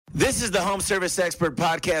This is the Home Service Expert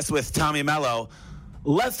Podcast with Tommy Mello.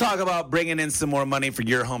 Let's talk about bringing in some more money for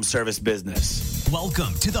your home service business.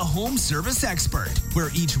 Welcome to the Home Service Expert, where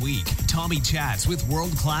each week, Tommy chats with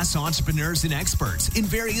world-class entrepreneurs and experts in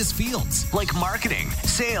various fields like marketing,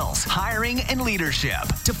 sales, hiring, and leadership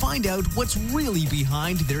to find out what's really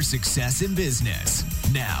behind their success in business.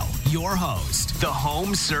 Now, your host, the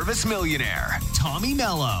Home Service Millionaire, Tommy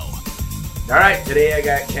Mello. All right, today I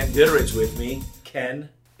got Ken Goodrich with me. Ken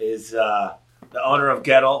is the owner of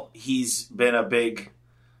Goettl. He's been a big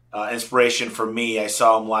inspiration for me. I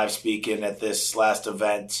saw him live speaking at this last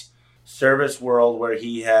event, Service World, where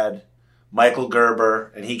he had Michael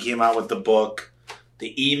Gerber, and he came out with the book,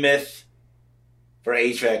 The E-Myth for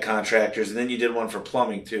HVAC Contractors, and then you did one for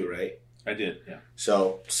plumbing too, right? I did, yeah.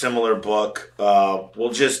 So, similar book.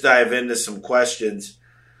 We'll just dive into some questions.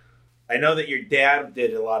 I know that your dad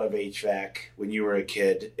did a lot of HVAC when you were a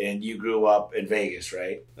kid, and you grew up in Vegas,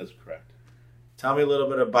 right? That's correct. Tell me a little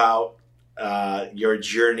bit about your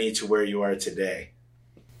journey to where you are today.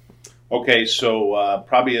 Okay, so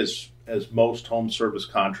probably as most home service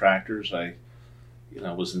contractors, I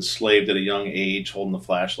was enslaved at a young age, holding the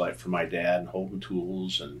flashlight for my dad and holding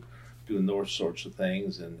tools and doing those sorts of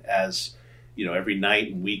things. And as every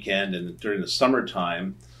night and weekend and during the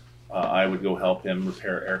summertime, I would go help him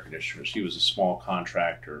repair air conditioners. He was a small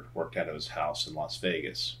contractor, worked out of his house in Las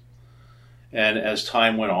Vegas. And as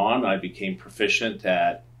time went on, I became proficient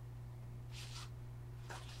at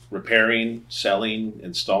repairing, selling,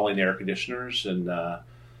 installing air conditioners. And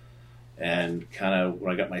kind of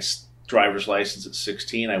when I got my driver's license at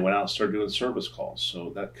 16, I went out and started doing service calls.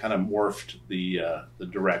 So that kind of morphed the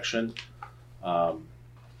direction.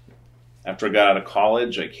 After I got out of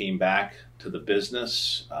college, I came back to the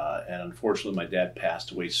business, and unfortunately my dad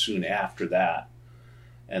passed away soon after that.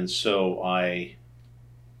 And so I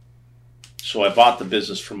bought the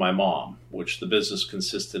business from my mom, which the business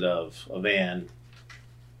consisted of Ann,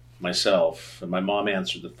 myself, and my mom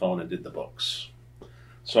answered the phone and did the books.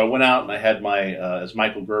 So I went out and I had my, as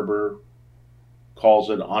Michael Gerber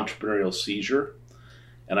calls it, entrepreneurial seizure.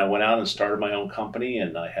 And I went out and started my own company,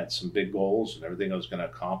 and I had some big goals and everything I was going to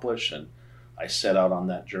accomplish, and I set out on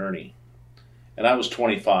that journey. And I was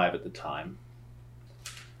 25 at the time.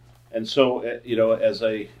 And so, as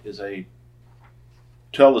I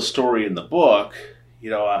tell the story in the book,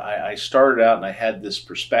 I started out and I had this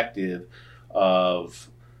perspective of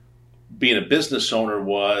being a business owner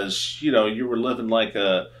was, you were living like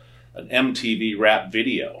an MTV rap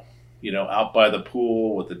video, out by the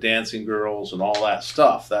pool with the dancing girls and all that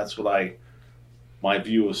stuff. That's what my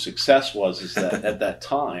view of success was is that at that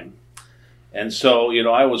time. And so,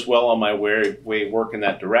 I was well on my way working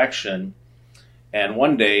that direction. And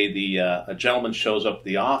one day a gentleman shows up at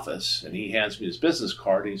the office and he hands me his business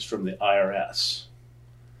card. He's from the IRS.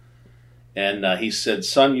 And he said,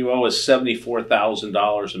 "Son, you owe us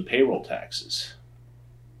 $74,000 in payroll taxes."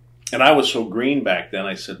 And I was so green back then,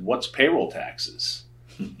 I said, "What's payroll taxes?"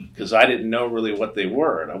 Because I didn't know really what they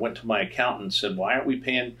were. And I went to my accountant and said, "Why aren't we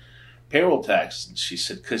paying payroll taxes?" And she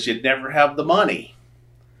said, "Because you'd never have the money."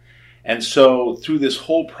 And so through this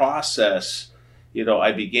whole process,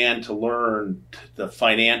 I began to learn the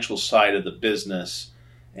financial side of the business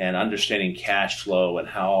and understanding cash flow and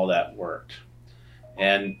how all that worked.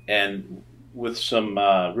 And with some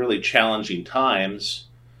really challenging times,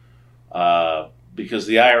 because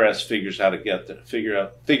the IRS figures out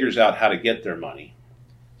how to get their money.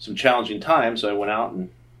 Some challenging times, I went out and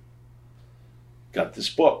got this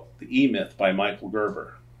book, The E-Myth by Michael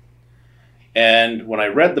Gerber. And when I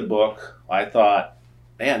read the book, I thought,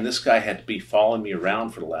 man, this guy had to be following me around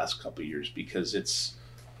for the last couple of years because it's,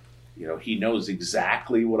 he knows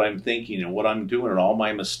exactly what I'm thinking and what I'm doing and all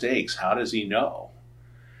my mistakes. How does he know?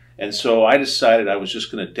 And so I decided I was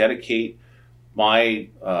just going to dedicate my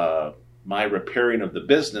repairing of the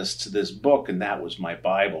business to this book, and that was my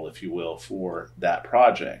Bible, if you will, for that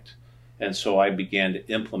project. And so I began to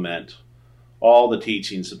implement all the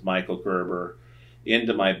teachings of Michael Gerber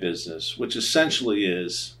into my business, which essentially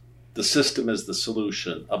is the system is the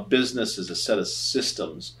solution. A business is a set of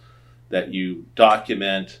systems that you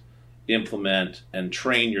document, implement, and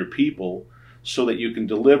train your people so that you can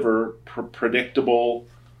deliver predictable,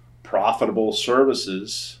 profitable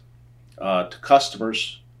services to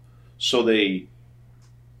customers so they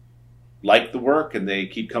like the work and they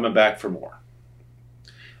keep coming back for more.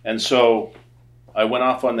 And so I went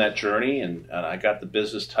off on that journey and I got the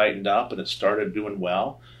business tightened up and it started doing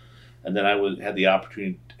well. And then I had the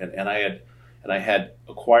opportunity and I had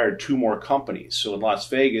acquired 2 more companies. So in Las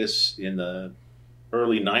Vegas in the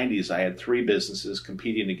early 90s, I had 3 businesses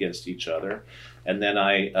competing against each other. And then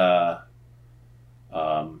I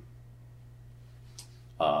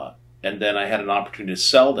and then I had an opportunity to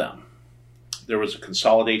sell them. There was a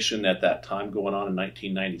consolidation at that time going on in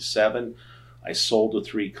 1997. I sold to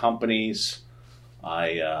 3 companies.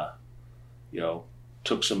 I,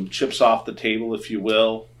 took some chips off the table, if you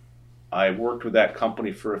will. I worked with that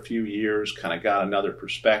company for a few years, kind of got another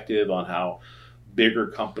perspective on how bigger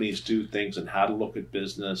companies do things and how to look at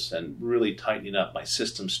business, and really tightening up my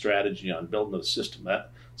system strategy on building a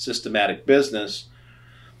systematic business.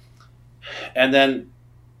 And then,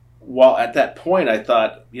 while at that point I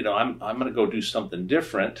thought, I'm going to go do something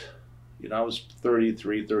different. I was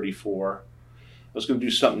 33, 34. I was going to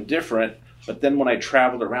do something different. But then when I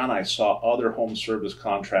traveled around, I saw other home service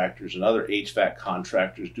contractors and other HVAC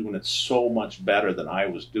contractors doing it so much better than I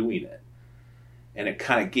was doing it. And it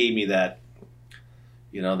kind of gave me that,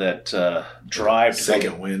 drive to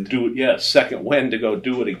second wind to go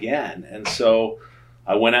do it again. And so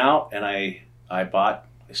I went out and I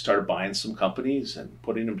started buying some companies and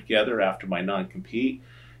putting them together after my non-compete,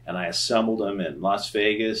 and I assembled them in Las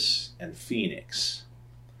Vegas and Phoenix.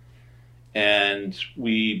 And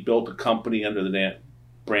we built a company under the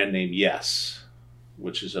brand name Yes,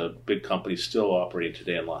 which is a big company still operating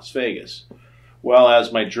today in Las Vegas. Well,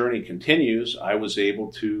 as my journey continues, I was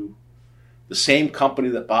able to, the same company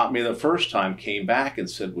that bought me the first time came back and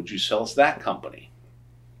said, would you sell us that company?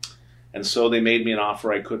 And so they made me an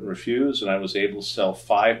offer I couldn't refuse, and I was able to sell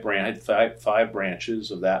 5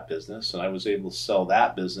 branches of that business, and I was able to sell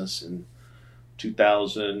that business in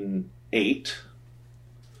 2008.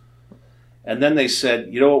 And then they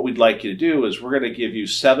said, what we'd like you to do is we're going to give you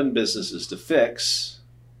 7 businesses to fix,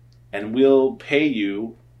 and we'll pay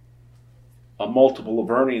you a multiple of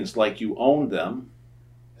earnings like you owned them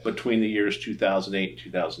between the years 2008 and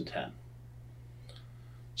 2010.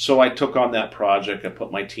 So I took on that project. I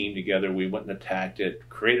put my team together. We went and attacked it,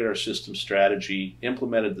 created our system strategy,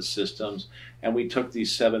 implemented the systems, and we took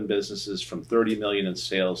these 7 businesses from 30 million in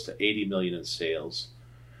sales to 80 million in sales.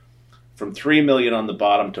 From 3 million on the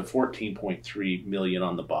bottom to 14.3 million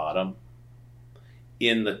on the bottom,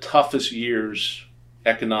 in the toughest years,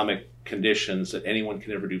 economic conditions that anyone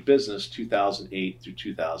can ever do business, 2008 through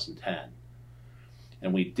 2010.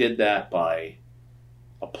 And we did that by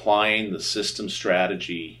applying the system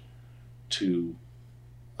strategy to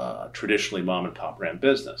traditionally mom and pop ran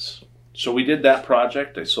business. So we did that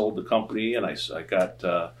project. I sold the company, and I got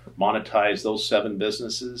monetized those 7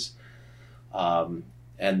 businesses.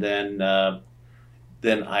 And then I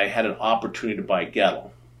had an opportunity to buy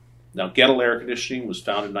Goettl. Now, Goettl Air Conditioning was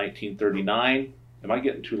founded in 1939. Am I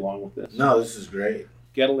getting too long with this? No, this is great.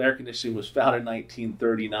 Goettl Air Conditioning was founded in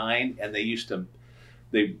 1939, and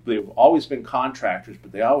they've always been contractors,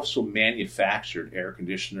 but they also manufactured air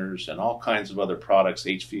conditioners and all kinds of other products,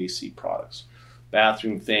 HVAC products,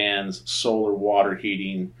 bathroom fans, solar water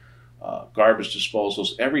heating, garbage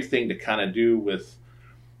disposals, everything to kind of do with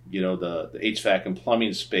the HVAC and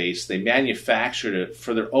plumbing space. They manufactured it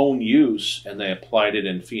for their own use, and they applied it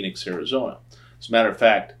in Phoenix, Arizona. As a matter of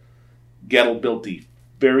fact, Goettl built the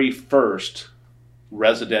very first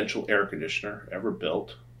residential air conditioner ever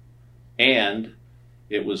built, and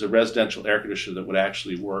it was a residential air conditioner that would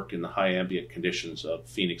actually work in the high ambient conditions of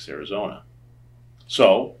Phoenix, Arizona.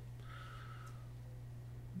 So,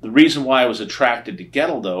 the reason why I was attracted to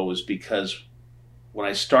Goettl, though, was because when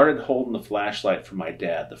I started holding the flashlight for my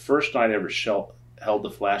dad, the first night I ever held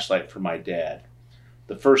the flashlight for my dad,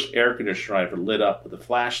 the first air conditioner I ever lit up with a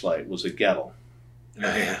flashlight was a Goettl.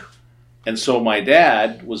 Oh, yeah. And so my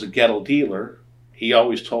dad was a Goettl dealer. He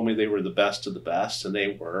always told me they were the best of the best, and they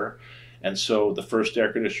were. And so the first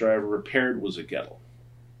air conditioner I ever repaired was a Goettl.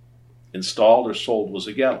 Installed or sold was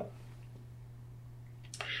a Goettl.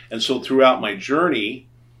 And so throughout my journey,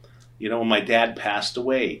 when my dad passed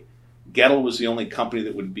away, Goettl was the only company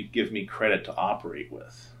that would give me credit to operate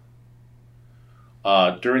with.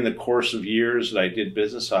 During the course of years that I did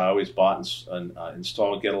business, I always bought and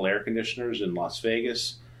installed Goettl air conditioners in Las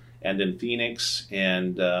Vegas and in Phoenix,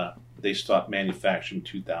 and they stopped manufacturing in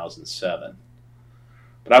 2007.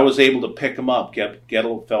 But I was able to pick them up.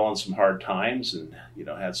 Goettl fell on some hard times and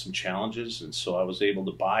had some challenges, and so I was able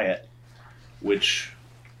to buy it, which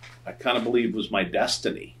I kind of believe was my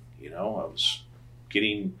destiny. I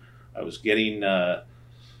was getting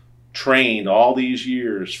trained all these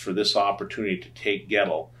years for this opportunity to take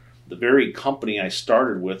Goettl, the very company I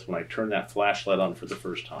started with when I turned that flashlight on for the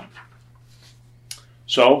first time.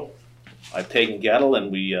 So I've taken Goettl,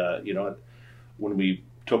 and we, when we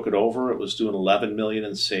took it over, it was doing 11 million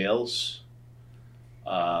in sales,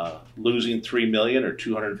 losing 3 million or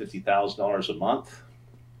 $250,000 a month,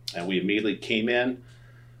 and we immediately came in.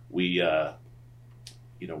 We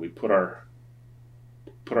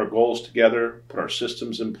put put our goals together, put our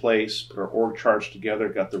systems in place, put our org charts together,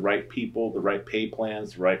 got the right people, the right pay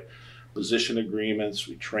plans, the right position agreements.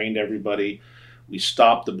 We trained everybody. We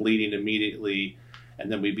stopped the bleeding immediately, and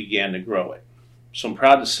then we began to grow it. So I'm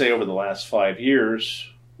proud to say over the last 5 years,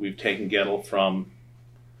 we've taken Goettl from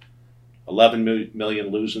 11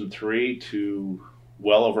 million losing 3 to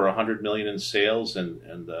well over 100 million in sales and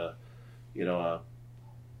the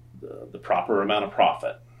proper amount of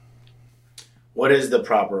profit. What is the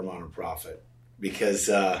proper amount of profit? Because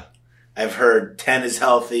I've heard 10 is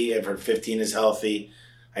healthy. I've heard 15 is healthy.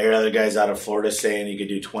 I hear other guys out of Florida saying you could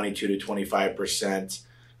do 22 to 25%.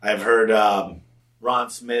 I've heard Ron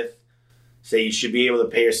Smith say you should be able to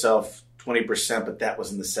pay yourself 20%, but that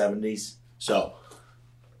was in the 70s. So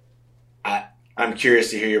I'm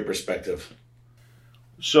curious to hear your perspective.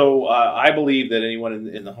 So I believe that anyone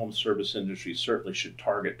in the home service industry certainly should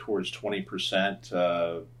target towards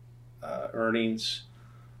 20% earnings.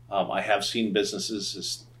 I have seen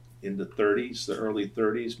businesses in the 30s, the early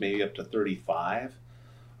 30s, maybe up to 35.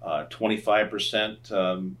 25%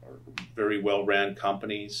 are very well-ran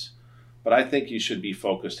companies. But I think you should be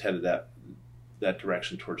focused headed that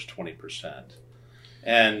direction towards 20%.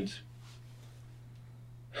 And,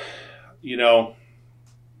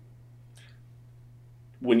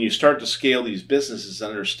 when you start to scale these businesses,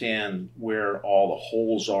 understand where all the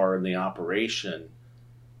holes are in the operation,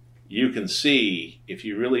 you can see, if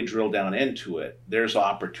you really drill down into it, there's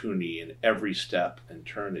opportunity in every step and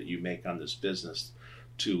turn that you make on this business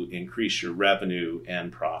to increase your revenue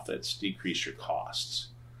and profits, decrease your costs.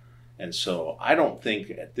 And so I don't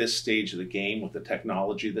think at this stage of the game with the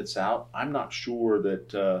technology that's out, I'm not sure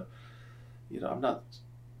that,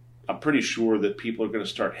 I'm pretty sure that people are going to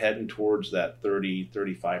start heading towards that 30,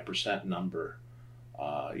 35% number,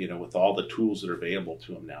 with all the tools that are available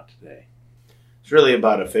to them now today. It's really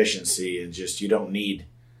about efficiency and just you don't need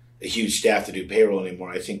a huge staff to do payroll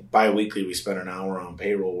anymore. I think bi-weekly we spend an hour on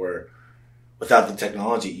payroll where without the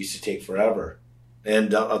technology it used to take forever.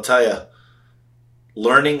 And I'll tell you,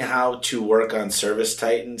 learning how to work on Service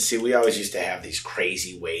Titan, see, we always used to have these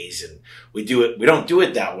crazy ways and we don't do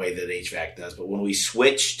it that way that HVAC does, but when we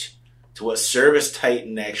switched to what Service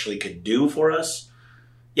Titan actually could do for us,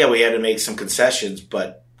 yeah, we had to make some concessions,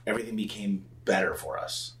 but everything became better for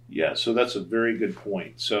us. Yeah, so that's a very good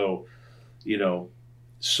point. So,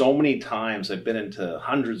 so many times I've been into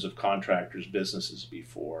hundreds of contractors' businesses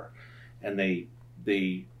before, and they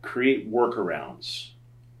create workarounds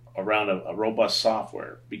around a robust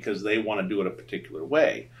software because they want to do it a particular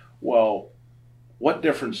way. Well, what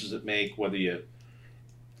difference does it make whether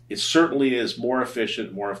it certainly is more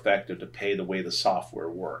efficient, more effective to pay the way the software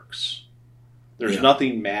works. There's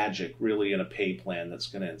nothing magic really in a pay plan that's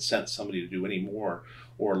going to incent somebody to do any more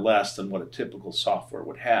or less than what a typical software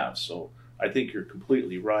would have. So I think you're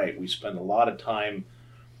completely right. We spend a lot of time,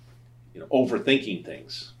 overthinking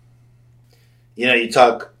things. You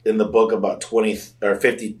talk in the book about 20 or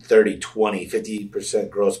 50, 30, 20, 50%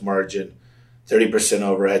 gross margin, 30%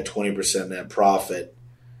 overhead, 20% net profit.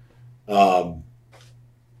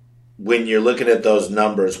 When you're looking at those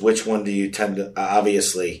numbers, which one do you tend to,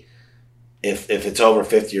 obviously, if it's over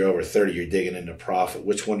 50 or over 30, you're digging into profit.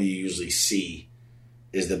 Which one do you usually see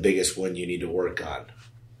is the biggest one you need to work on?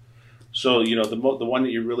 So, the one that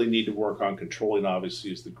you really need to work on controlling,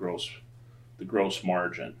 obviously, is the gross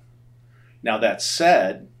margin. Now, that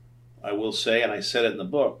said, I will say, and I said it in the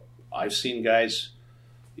book, I've seen guys,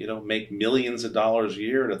 make millions of dollars a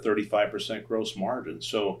year at a 35% gross margin.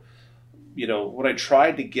 So, what I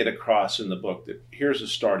tried to get across in the book, that here's a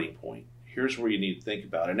starting point. Here's where you need to think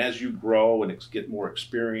about it. And as you grow and get more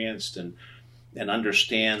experienced and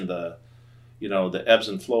understand the ebbs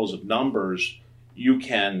and flows of numbers, you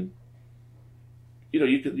can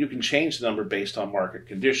change the number based on market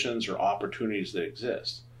conditions or opportunities that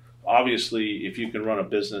exist. Obviously, if you can run a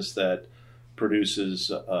business that produces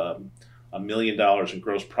 $1 million in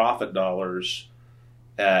gross profit dollars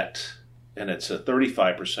and it's a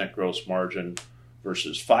 35% gross margin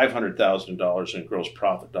versus $500,000 in gross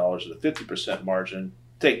profit dollars at a 50% margin,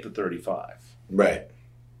 take the 35. Right.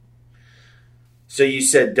 So you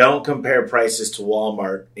said don't compare prices to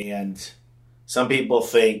Walmart, and some people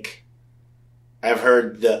think, I've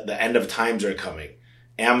heard the end of times are coming.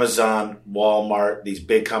 Amazon, Walmart, these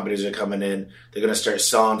big companies are coming in. They're going to start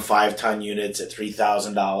selling 5-ton units at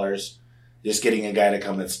 $3,000, just getting a guy to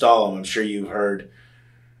come install them. I'm sure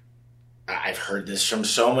I've heard this from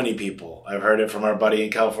so many people. I've heard it from our buddy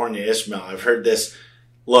in California, Ismail. I've heard this,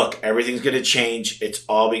 look, everything's going to change. It's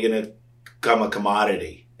all going to become a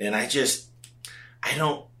commodity. And I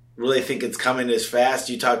don't really think it's coming as fast.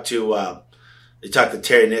 You talk to You talk to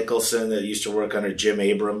Terry Nicholson that used to work under Jim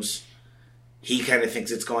Abrams. He kind of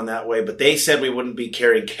thinks it's going that way. But they said we wouldn't be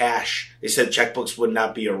carrying cash. They said checkbooks would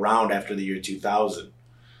not be around after the year 2000.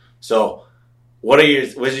 So what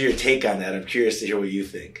is your take on that? I'm curious to hear what you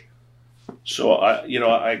think. So,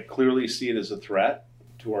 I clearly see it as a threat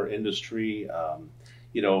to our industry,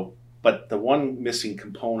 but the one missing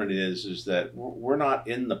component is that we're not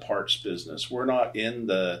in the parts business. We're not in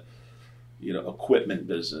the, equipment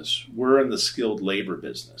business. We're in the skilled labor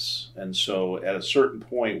business. And so at a certain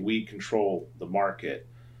point, we control the market.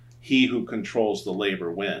 He who controls the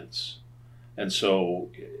labor wins. And so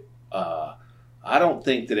I don't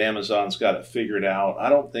think that Amazon's got it figured out. I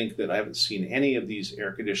haven't seen any of these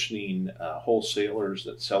air conditioning wholesalers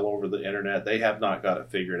that sell over the internet. They have not got it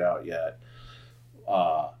figured out yet.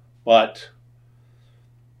 But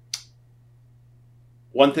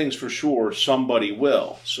one thing's for sure, somebody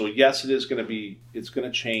will. So yes, it's going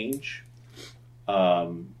to change. I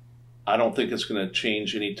don't think it's going to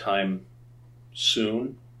change anytime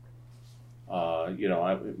soon.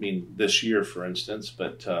 This year, for instance,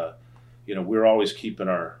 but we're always keeping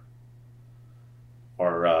our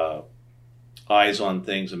eyes on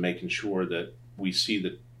things and making sure that we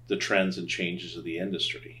see the trends and changes of the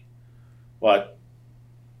industry. But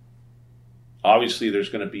obviously, there's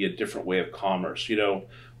going to be a different way of commerce.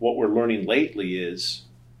 What we're learning lately is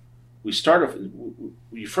when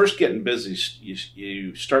you first get in business,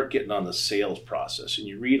 you start getting on the sales process, and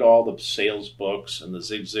you read all the sales books and the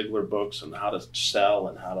Zig Ziglar books and how to sell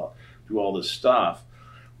and how to do all this stuff.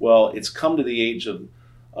 Well, it's come to the age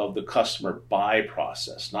of the customer buy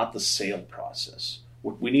process, not the sale process.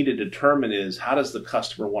 What we need to determine is how does the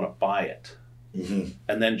customer want to buy it,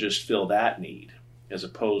 and then just fill that need, as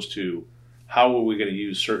opposed to how are we going to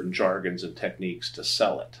use certain jargons and techniques to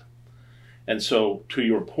sell it. And so, to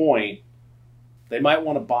your point, they might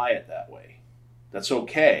want to buy it that way. That's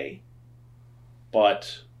okay,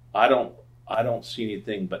 but I don't see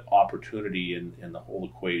anything but opportunity in the whole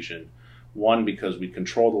equation. One, because we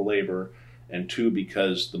control the labor, and two,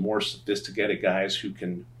 because the more sophisticated guys who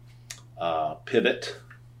can pivot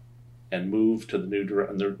and move to the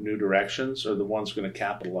new directions are the ones going to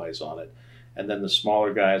capitalize on it. And then the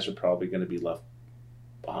smaller guys are probably going to be left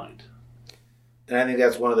behind. And I think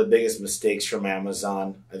that's one of the biggest mistakes from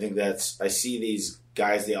Amazon. I see these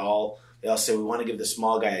guys, they all say we want to give the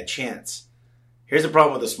small guy a chance. Here's the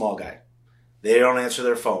problem with the small guy. They don't answer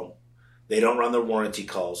their phone. They don't run their warranty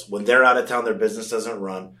calls. When they're out of town, their business doesn't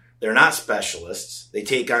run. They're not specialists. They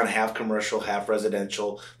take on half commercial, half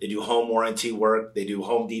residential. They do home warranty work. They do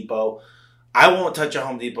Home Depot. I won't touch a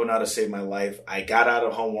Home Depot now to save my life. I got out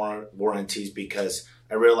of home warranties because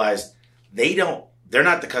I realized they're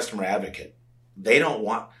not the customer advocate. They're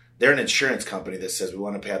an insurance company that says we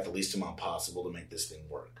want to pay out the least amount possible to make this thing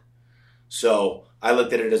work. So I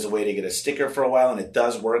looked at it as a way to get a sticker for a while, and it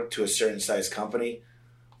does work to a certain size company.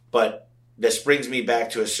 But this brings me back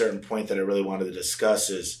to a certain point that I really wanted to discuss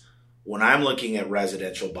is when I'm looking at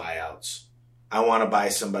residential buyouts, I want to buy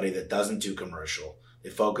somebody that doesn't do commercial. They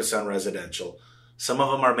focus on residential. Some of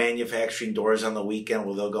them are manufacturing doors on the weekend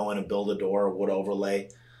where they'll go in and build a door or wood overlay.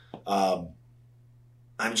 I'm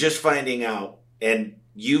just finding out, and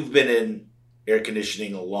you've been in air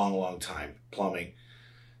conditioning a long, long time, plumbing.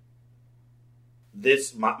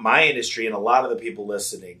 My industry and a lot of the people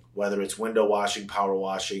listening, whether it's window washing, power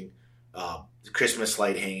washing, Christmas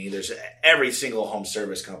light hanging, there's every single home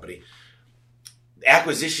service company.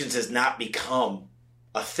 Acquisitions has not become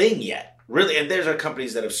a thing yet. Really, and there's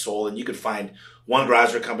companies that have sold, and you could find one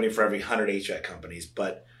garage door company for every 100 HVAC companies.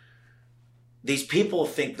 But these people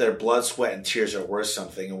think their blood, sweat, and tears are worth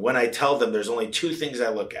something. And when I tell them there's only two things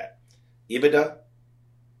I look at, EBITDA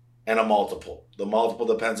and a multiple. The multiple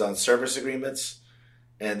depends on service agreements,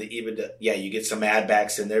 and the EBITDA, you get some ad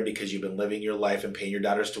backs in there because you've been living your life and paying your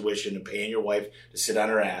daughter's tuition and paying your wife to sit on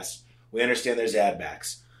her ass. We understand there's ad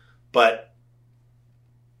backs. But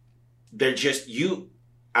they're just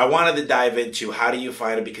I wanted to dive into how do you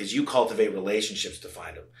find them, because you cultivate relationships to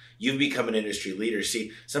find them. You've become an industry leader.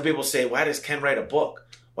 See, some people say, why does Ken write a book?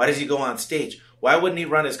 Why does he go on stage? Why wouldn't he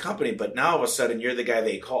run his company? But now all of a sudden you're the guy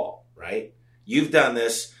they call, right? You've done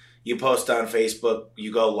this. You post on Facebook,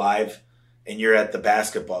 you go live, and you're at the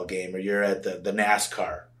basketball game or you're at the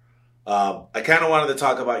NASCAR. I kind of wanted to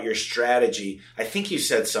talk about your strategy. I think you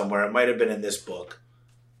said somewhere, it might have been in this book,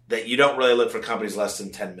 that you don't really look for companies less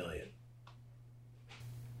than 10 million.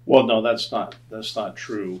 Well, no, that's not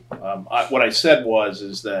true. What I said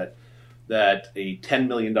is that a $10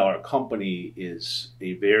 million company is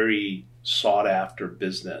a very sought after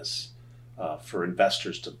business for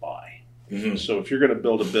investors to buy. Mm-hmm. So if you're going to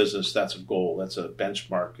build a business, that's a goal. That's a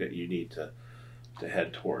benchmark that you need to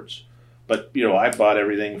head towards. But, I bought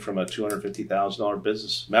everything from a $250,000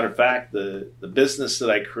 business. Matter of fact, the business that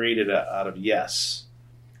I created out of Yes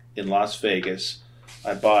in Las Vegas,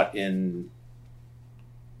 I bought in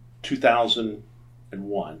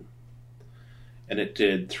 2001. And it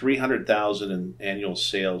did $300,000 in annual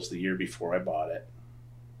sales the year before I bought it.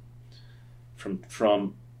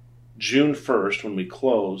 From June 1st, when we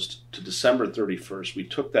closed, to December 31st, we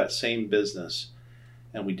took that same business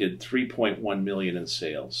and we did $3.1 million in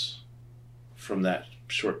sales from that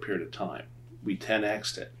short period of time. We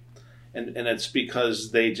 10x'd it. And it's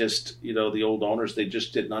because they just, the old owners, they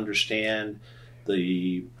just didn't understand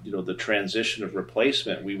the transition of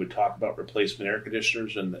replacement. We would talk about replacement air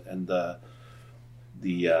conditioners, and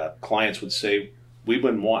the clients would say, we've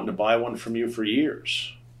been wanting to buy one from you for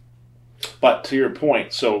years. But to your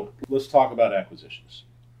point, so let's talk about acquisitions.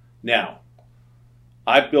 Now,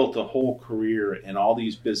 I've built a whole career in all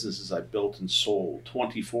these businesses I've built and sold,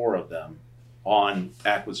 24 of them, on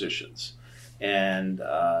acquisitions. And,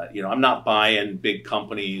 I'm not buying big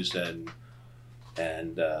companies and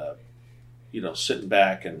sitting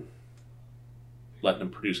back and letting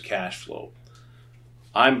them produce cash flow.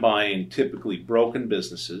 I'm buying typically broken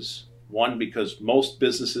businesses. One, because most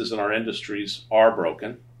businesses in our industries are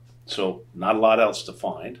broken, so not a lot else to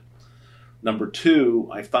find. Number two,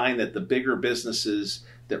 I find that the bigger businesses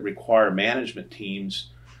that require management teams,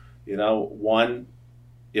 one,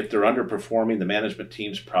 if they're underperforming, the management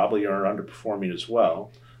teams probably are underperforming as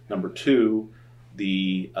well. Number two,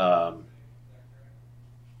 there's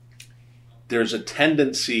a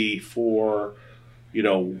tendency for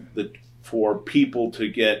people to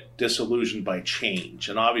get disillusioned by change.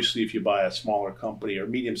 And obviously, if you buy a smaller company or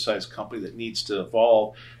medium-sized company that needs to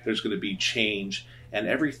evolve, there's going to be change. And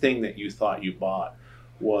everything that you thought you bought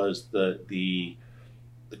was the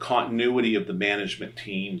continuity of the management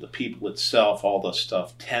team, the people itself, all the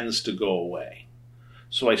stuff tends to go away.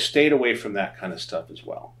 So I stayed away from that kind of stuff as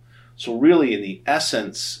well. So really, in the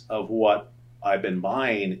essence of what I've been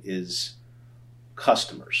buying is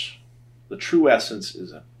customers. The true essence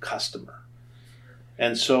is a customer.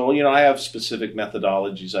 And so, I have specific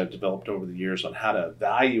methodologies I've developed over the years on how to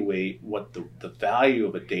evaluate what the value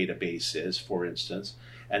of a database is, for instance,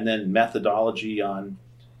 and then methodology on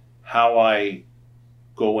how I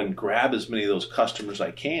go and grab as many of those customers as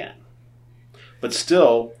I can. But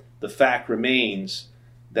still, the fact remains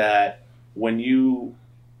that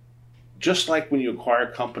just like when you acquire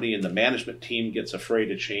a company and the management team gets afraid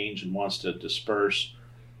of change and wants to disperse,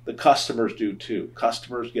 the customers do too.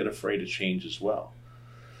 Customers get afraid of change as well.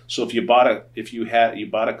 So if you bought a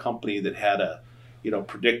company that had a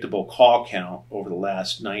predictable call count over the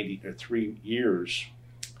last 3 years,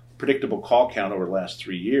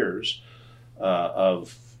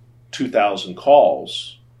 of 2,000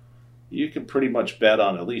 calls, you can pretty much bet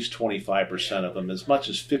on at least 25% of them, as much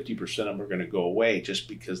as 50% of them are going to go away just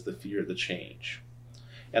because the fear of the change.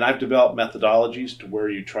 And I've developed methodologies to where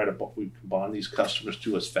you try to bond these customers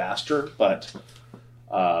to us faster,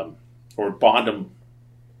 or bond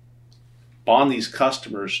these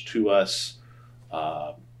customers to us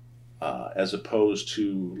as opposed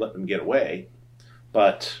to let them get away.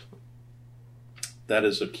 But that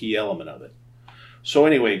is a key element of it. So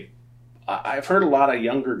anyway, I've heard a lot of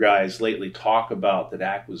younger guys lately talk about that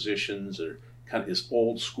acquisitions are kind of this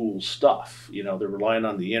old school stuff. They're relying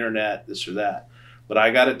on the internet, this or that. But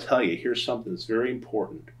I got to tell you, here's something that's very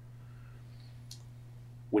important.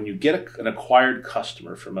 When you get an acquired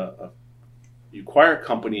customer you acquire a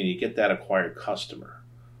company and you get that acquired customer,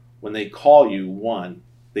 when they call you, one,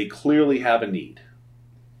 they clearly have a need.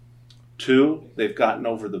 Two, they've gotten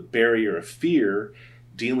over the barrier of fear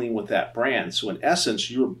dealing with that brand. So in essence,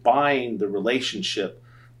 you're buying the relationship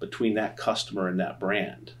between that customer and that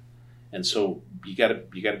brand. And so you got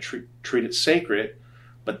to treat it sacred,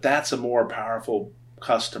 but that's a more powerful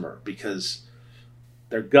customer because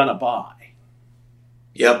they're gonna buy.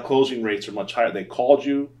 Yep. Closing rates are much higher. They called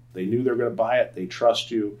you, they knew they're going to buy it, they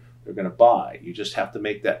trust you, they're going to buy. You just have to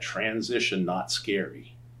make that transition not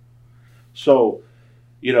scary. So,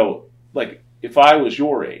 like if I was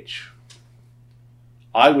your age,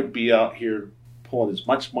 I would be out here pulling as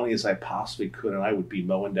much money as I possibly could, and I would be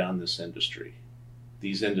mowing down these industries,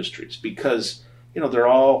 because, they're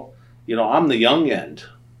all, I'm the young end.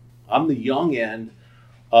 I'm the young end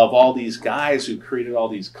of all these guys who created all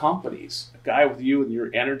these companies. A guy with you and your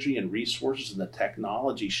energy and resources and the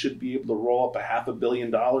technology should be able to roll up $500 million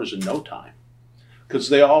in no time, because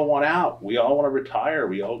they all want out. We all want to retire.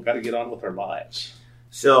 We all got to get on with our lives.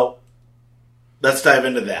 So let's dive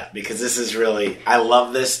into that, because this is really, I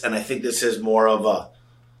love this, and I think this is more of a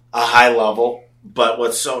high level. But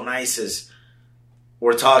what's so nice is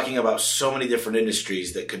we're talking about so many different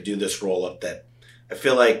industries that could do this roll-up that I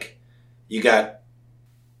feel like you got.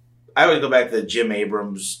 I always go back to the Jim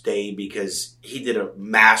Abrams day because he did a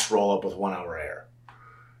mass roll-up with 1 Hour Air.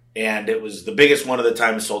 And it was the biggest one of the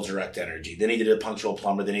time, sold Direct Energy. Then he did a Punctual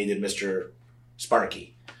Plumber. Then he did Mr.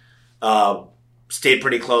 Sparky. Stayed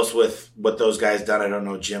pretty close with what those guys done. I don't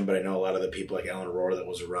know Jim, but I know a lot of the people like Alan Aurora that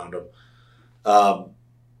was around him.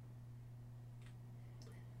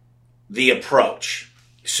 The approach.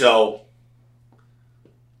 So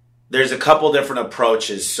there's a couple different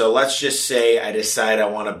approaches. So let's just say I decide I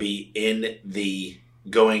want to be in the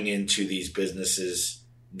going into these businesses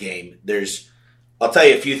game. I'll tell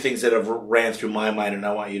you a few things that have ran through my mind, and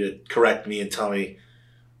I want you to correct me and tell me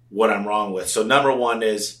what I'm wrong with. So number one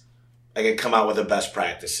is I could come out with the best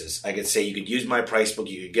practices. I could say you could use my price book.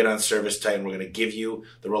 You could get on Service Titan. We're going to give you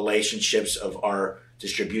the relationships of our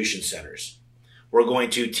distribution centers. We're going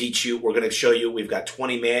to teach you. We're going to show you. We've got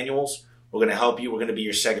 20 manuals. We're going to help you. We're going to be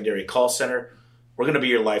your secondary call center. We're going to be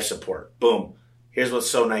your life support. Boom. Here's what's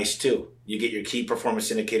so nice, too. You get your key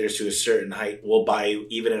performance indicators to a certain height. We'll buy you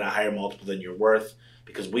even at a higher multiple than you're worth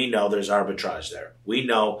because we know there's arbitrage there. We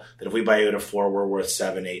know that if we buy you at a 4, we're worth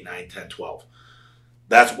 7, 8, 9, 10, 12.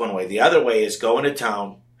 That's one way. The other way is go into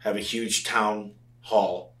town, have a huge town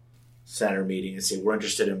hall center meeting and say, we're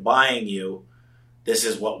interested in buying you. This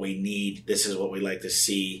is what we need. This is what we like to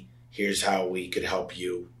see. Here's how we could help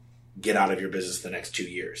you get out of your business the next 2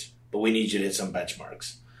 years. But we need you to hit some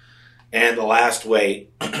benchmarks. And the last way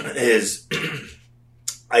is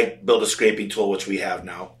I build a scraping tool, which we have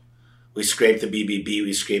now. We scrape the BBB,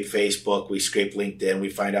 we scrape Facebook, we scrape LinkedIn, we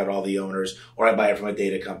find out all the owners, or I buy it from a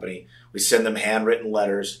data company. We send them handwritten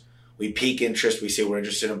letters. We pique interest. We say, we're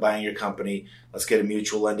interested in buying your company. Let's get a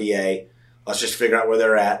mutual NDA. Let's just figure out where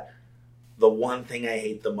they're at. The one thing I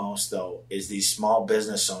hate the most, though, is these small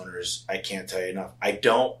business owners. I can't tell you enough. I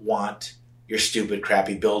don't want your stupid,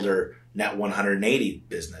 crappy builder net 180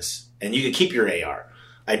 business. And you can keep your AR.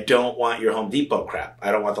 I don't want your Home Depot crap.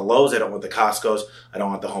 I don't want the Lowe's. I don't want the Costco's. I don't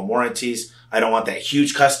want the home warranties. I don't want that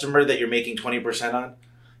huge customer that you're making 20% on.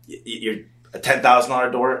 You're a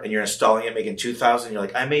 $10,000 door and you're installing it, making $2,000. You're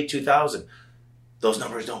like, I made $2,000. Those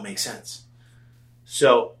numbers don't make sense.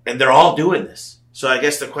 So, and they're all doing this. So I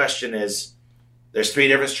guess the question is, there's 3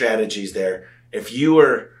 different strategies there. If you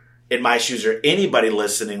were in my shoes or anybody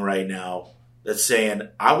listening right now that's saying,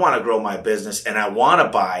 I want to grow my business and I want to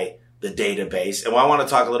buy the database. And I want to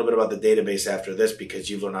talk a little bit about the database after this because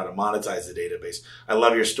you've learned how to monetize the database. I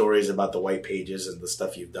love your stories about the white pages and the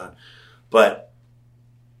stuff you've done. But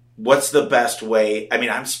what's the best way? I mean,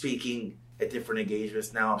 I'm speaking at different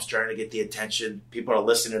engagements now. I'm starting to get the attention. People are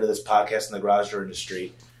listening to this podcast in the garage door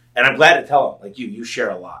industry. And I'm glad to tell them, like you share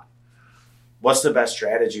a lot. What's the best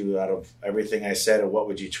strategy out of everything I said, and what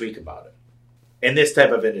would you tweak about it in this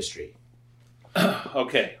type of industry?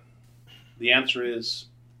 Okay. The answer is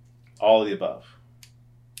all of the above.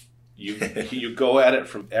 You go at it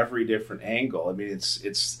from every different angle. I mean,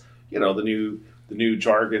 it's the new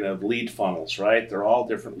jargon of lead funnels, right? They're all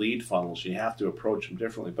different lead funnels. You have to approach them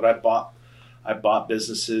differently. But I bought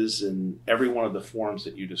businesses in every one of the forms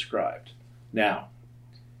that you described. Now,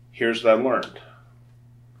 here's what I learned.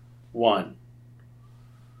 1,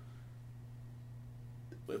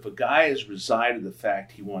 if a guy has resigned the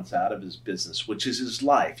fact he wants out of his business, which is his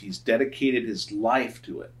life, he's dedicated his life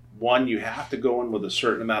to it. 1, you have to go in with a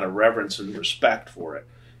certain amount of reverence and respect for it.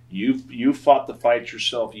 You fought the fight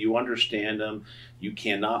yourself. You understand him. You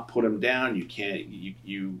cannot put him down. You can't.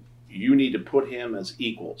 You need to put him as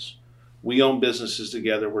equals. We own businesses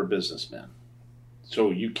together. We're businessmen.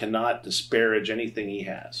 So you cannot disparage anything he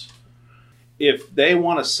has. If they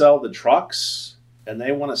want to sell the trucks and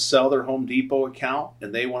they want to sell their Home Depot account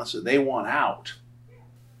and they want out,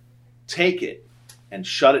 take it and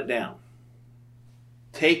shut it down.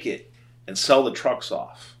 Take it and sell the trucks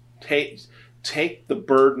off. Take the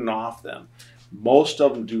burden off them. Most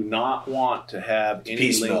of them do not want to have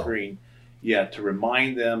any lingering, to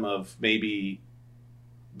remind them of maybe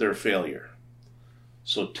their failure.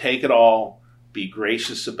 So take it all, be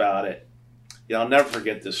gracious about it. I'll never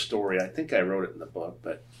forget this story. I think I wrote it in the book,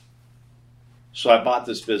 but so I bought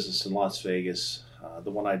this business in Las Vegas,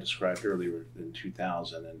 the one I described earlier in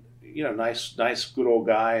 2000, and nice, good old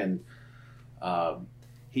guy, and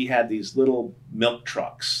he had these little milk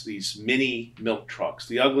trucks, these mini milk trucks,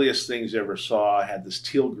 the ugliest things you ever saw. Had this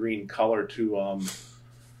teal green color to them.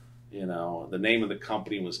 The name of the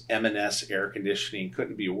company was M&S Air Conditioning.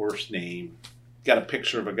 Couldn't be a worse name. Got a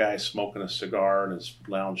picture of a guy smoking a cigar in his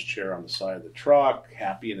lounge chair on the side of the truck,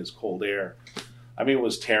 happy in his cold air. I mean, it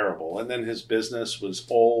was terrible. And then his business was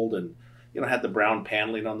old and, had the brown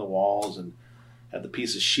paneling on the walls. And had the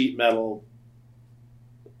piece of sheet metal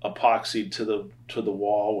epoxied to the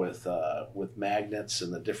wall with magnets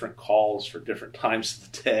and the different calls for different times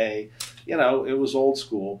of the day. You know, it was old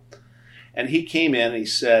school. And he came in and he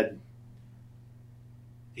said,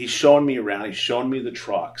 he's showing me around, he's showing me the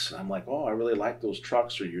trucks. And I'm like, oh, I really like those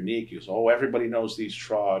trucks. They're unique. He goes, oh, everybody knows these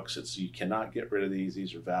trucks. You cannot get rid of these.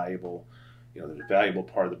 These are valuable. You know, they're a valuable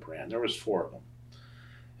part of the brand. There was 4 of them.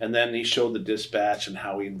 And then he showed the dispatch and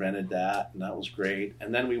how he rented that, and that was great.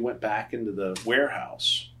 And then we went back into the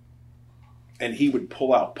warehouse, and he would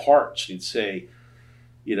pull out parts. He'd say,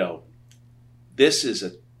 you know, this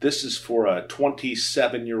is for a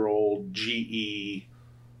 27-year-old GE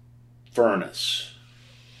furnace.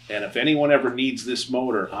 And if anyone ever needs this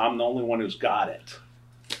motor, I'm the only one who's got it.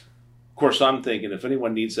 Of course, I'm thinking if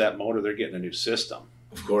anyone needs that motor, they're getting a new system.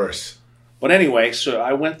 Of course. But anyway, so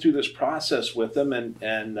I went through this process with him and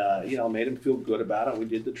you know, made him feel good about it. We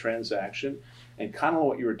did the transaction. And kind of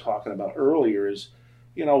what you were talking about earlier is,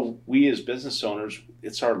 you know, we as business owners,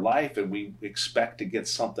 it's our life and we expect to get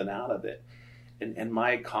something out of it. And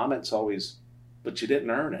my comment's always, but you didn't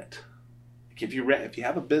earn it. If you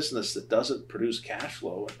have a business that doesn't produce cash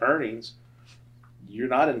flow and earnings, you're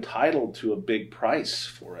not entitled to a big price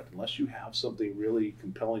for it unless you have something really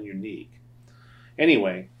compelling, unique.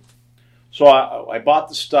 Anyway, so I bought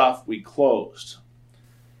the stuff, we closed.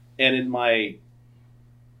 And in my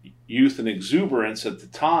youth and exuberance at the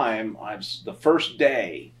time, the first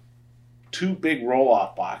day, 2 big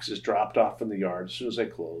roll-off boxes dropped off from the yard as soon as I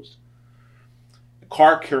closed. A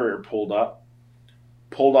car carrier pulled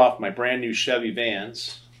off my brand new Chevy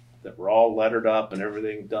vans that were all lettered up and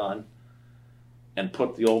everything done, and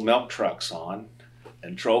put the old milk trucks on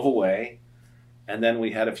and drove away. And then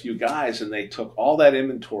we had a few guys, and they took all that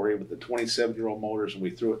inventory with the 27-year-old motors, and we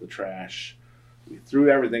threw it in the trash. We threw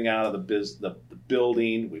everything out of the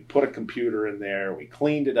building. We put a computer in there. We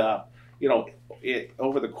cleaned it up. You know,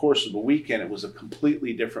 over the course of a weekend, it was a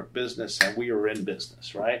completely different business, and we were in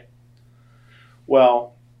business, right?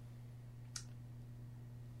 Well,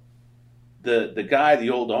 the guy, the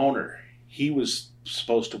old owner, he was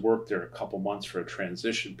supposed to work there a couple months for a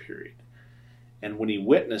transition period. And when he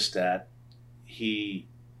witnessed that,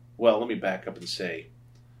 let me back up and say,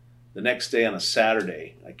 the next day on a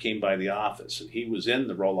Saturday, I came by the office, and he was in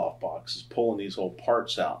the roll-off boxes pulling these old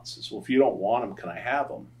parts out. And says, well, if you don't want them, can I have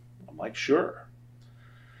them? I'm like, sure.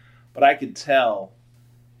 But I could tell,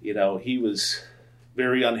 you know, he was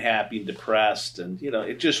very unhappy and depressed, and, you know,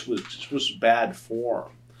 it just was bad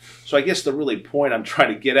form. So I guess the really point I'm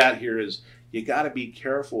trying to get at here is you got to be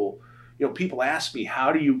careful. You know, people ask me,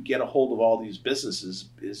 how do you get a hold of all these businesses?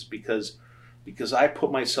 Is because I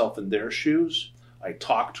put myself in their shoes. I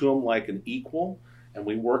talk to them like an equal, and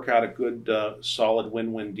we work out a good, solid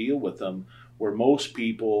win-win deal with them, where most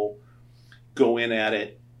people go in at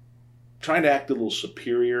it trying to act a little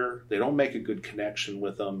superior. They don't make a good connection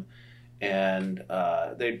with them, and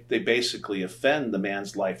they basically offend the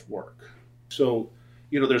man's life work. So,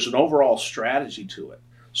 you know, there's an overall strategy to it.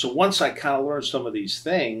 So once I kind of learned some of these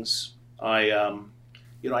things, I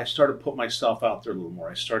started to put myself out there a little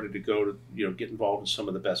more. I started to go to, you know, get involved in some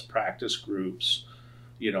of the best practice groups.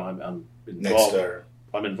 You know, I'm involved.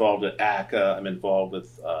 I'm involved at ACA. I'm involved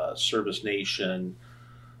with Service Nation.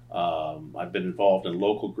 I've been involved in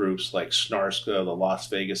local groups like SNARSCA, the Las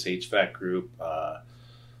Vegas HVAC group, a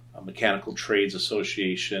Mechanical Trades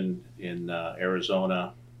Association in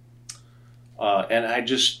Arizona. And I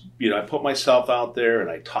just, you know, I put myself out there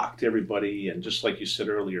and I talk to everybody, and just like you said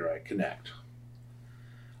earlier, I connect.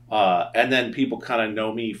 And then people kind of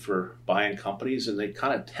know me for buying companies, and they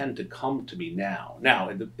kind of tend to come to me now. Now,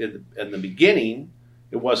 in the beginning,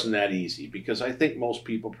 it wasn't that easy, because I think most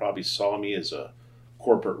people probably saw me as a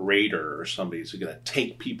corporate raider or somebody who's going to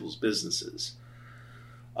take people's businesses.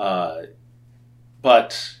 But,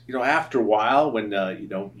 you know, after a while, when, you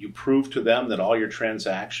know, you prove to them that all your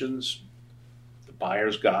transactions, the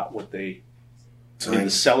buyers got what they, and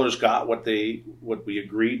the sellers got what we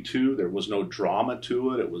agreed to. There was no drama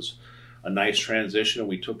to it. It was a nice transition, and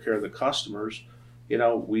we took care of the customers. You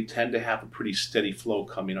know, we tend to have a pretty steady flow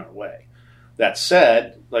coming our way. That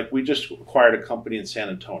said, like, we just acquired a company in San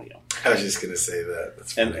Antonio. I was just going to say that.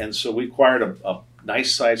 That's funny. And so we acquired a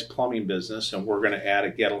nice-sized plumbing business, and we're going to add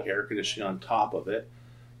a Goettl air conditioning on top of it.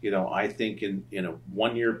 You know, I think in a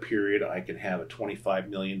 1-year period, I can have a $25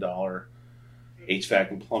 million HVAC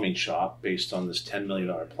and plumbing shop based on this $10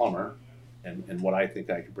 million plumber and what I think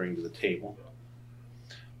I could bring to the table.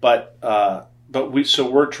 But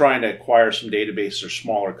we're trying to acquire some databases or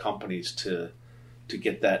smaller companies to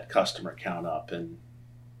get that customer count up.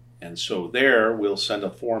 And so there we'll send a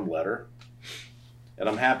form letter, and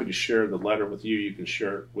I'm happy to share the letter with you. You can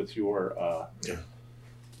share it with your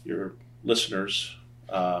listeners.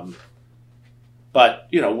 But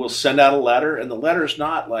we'll send out a letter, and the letter's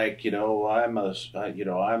not like I'm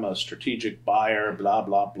a strategic buyer, blah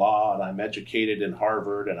blah blah, and I'm educated in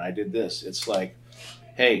Harvard, and I did this. It's like,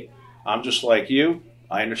 hey, I'm just like you.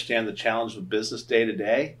 I understand the challenge of business day to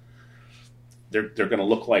day. They're going to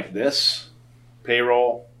look like this: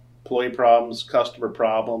 payroll, employee problems, customer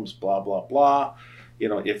problems, blah blah blah.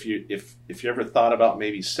 If you ever thought about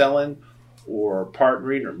maybe selling or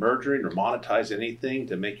partnering or merging or monetize anything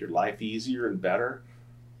to make your life easier and better,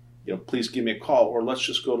 please give me a call, or let's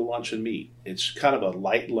just go to lunch and meet. It's kind of a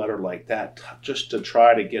light letter like that, just to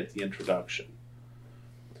try to get the introduction.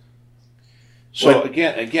 So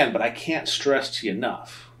again, but I can't stress to you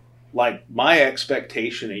enough. Like, my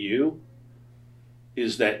expectation of you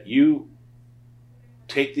is that you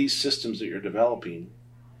take these systems that you're developing,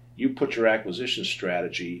 you put your acquisition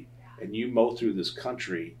strategy, and you mow through this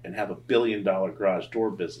country and have $1 billion garage door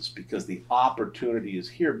business, because the opportunity is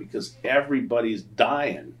here, because everybody's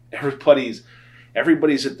dying. Everybody's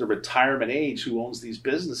at the retirement age who owns these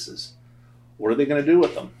businesses. What are they going to do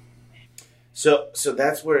with them? So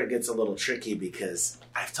that's where it gets a little tricky, because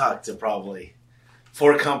I've talked to probably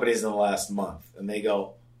 4 companies in the last month, and they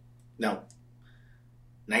go, no,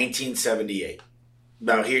 1978.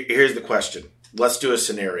 Now here's the question. Let's do a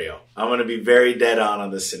scenario. I'm going to be very dead on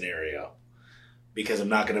this scenario, because I'm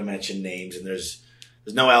not going to mention names, and there's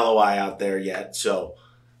no LOI out there yet. So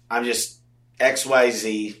I'm just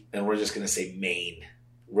XYZ, and we're just going to say Maine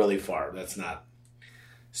really far. That's not.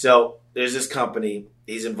 So there's this company.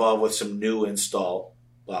 He's involved with some new install,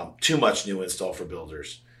 too much new install for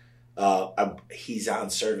builders. He's on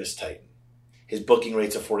Service Titan. His booking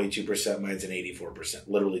rate's a 42%, mine's an 84%,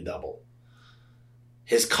 literally double.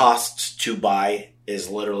 His costs to buy is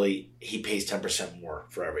literally, he pays 10% more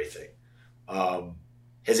for everything.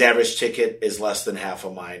 His average ticket is less than half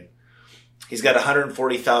of mine. He's got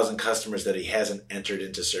 140,000 customers that he hasn't entered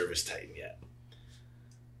into Service Titan yet.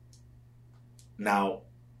 Now,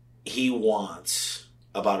 he wants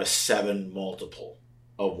about a 7 multiple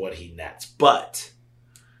of what he nets. But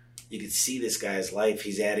you can see this guy's life.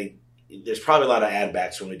 He's adding, there's probably a lot of add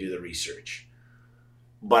backs when we do the research.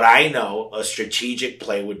 But I know a strategic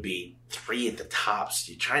play would be 3 at the tops.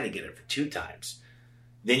 You're trying to get it for 2 times.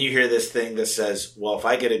 Then you hear this thing that says, well, if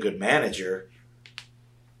I get a good manager,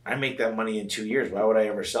 I make that money in 2 years. Why would I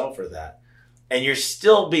ever sell for that? And you're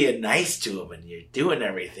still being nice to him, and you're doing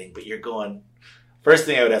everything, but you're going, first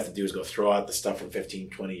thing I would have to do is go throw out the stuff from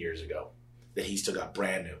 15, 20 years ago that he still got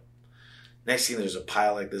brand new. Next thing, there's a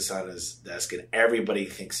pile like this on his desk, and everybody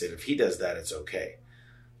thinks that if he does that, it's okay.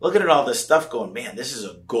 Looking at all this stuff going, man, this is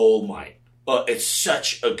a gold mine. It's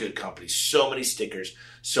such a good company. So many stickers,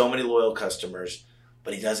 so many loyal customers,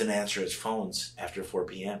 but he doesn't answer his phones after 4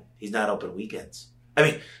 p.m. He's not open weekends. I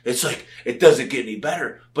mean, it's like, it doesn't get any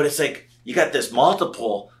better, but it's like, you got this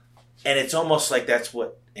multiple, and it's almost like that's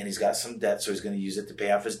what, and he's got some debt, so he's going to use it to pay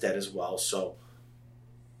off his debt as well. So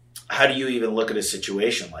how do you even look at a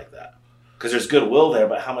situation like that? Because there's goodwill there,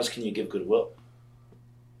 but how much can you give goodwill?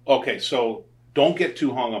 Okay, so don't get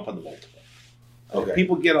too hung up on the multiple. Okay.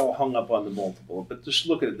 People get all hung up on the multiple, but just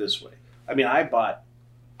look at it this way. I mean, I bought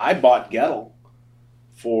Goettl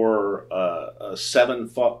for a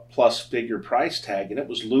 7+ figure price tag, and it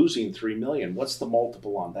was losing $3 million. What's the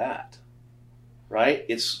multiple on that? Right?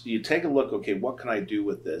 It's, you take a look. Okay, what can I do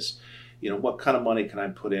with this? What kind of money can I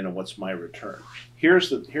put in, and what's my return? Here's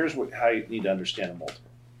how you need to understand a multiple.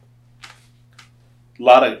 A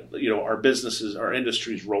lot of, our businesses, our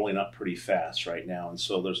industry is rolling up pretty fast right now. And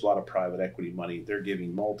so there's a lot of private equity money. They're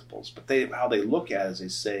giving multiples. But how they look at it is they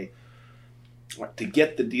say, to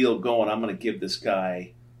get the deal going, I'm going to give this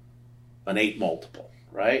guy an 8 multiple,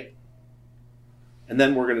 right? And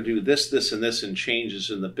then we're going to do this, this, and this, and changes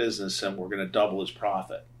in the business, and we're going to double his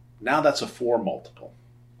profit. Now that's a 4 multiple.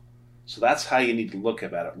 So that's how you need to look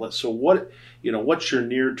at it. So what's your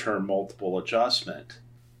near-term multiple adjustment?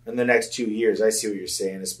 In the next 2 years, I see what you're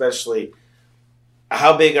saying. Especially,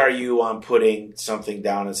 how big are you on putting something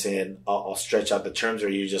down and saying, I'll stretch out the terms, or are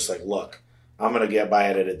you just like, look, I'm going to buy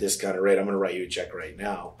it at a discounted rate. I'm going to write you a check right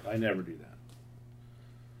now. I never do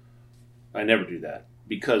that.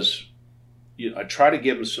 Because I try to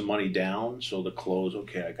give them some money down, so the close,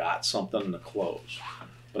 okay, I got something to close.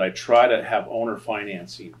 But I try to have owner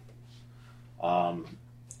financing. There's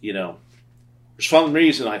some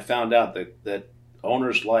reason I found out that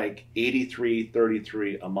owners like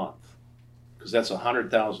 83.33 a month, because that's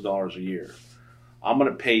 $100,000 a year. I'm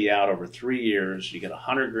going to pay you out over 3 years. You get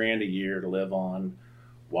 $100,000 a year to live on,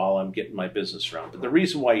 while I'm getting my business around. But the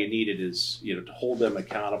reason why you need it is, to hold them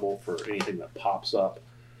accountable for anything that pops up.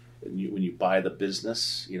 And when you buy the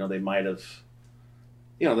business, they might have,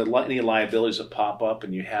 any liabilities that pop up,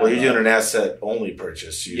 and you have. Well, you're doing an asset only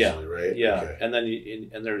purchase usually, right? Yeah, okay. and then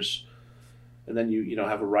you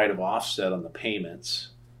have a right of offset on the payments,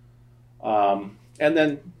 and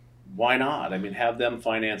then why not? I mean, have them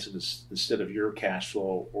finance it instead of your cash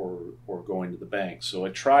flow or going to the bank. So I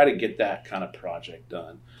try to get that kind of project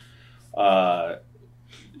done that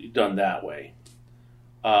way.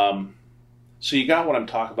 So you got what I'm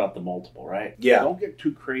talking about, the multiple, right? Yeah. Don't get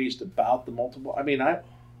too crazed about the multiple. I mean,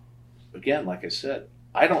 like I said,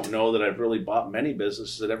 I don't know that I've really bought many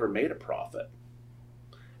businesses that ever made a profit.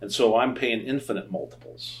 And so I'm paying infinite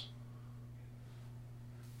multiples.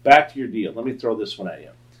 Back to your deal. Let me throw this one at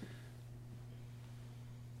you.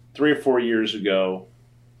 3 or 4 years ago,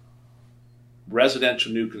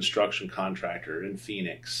 residential new construction contractor in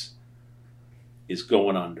Phoenix is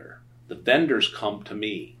going under. The vendors come to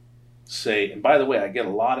me, say, and by the way, I get a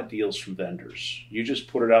lot of deals from vendors. You just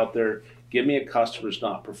put it out there. Give me a customer who's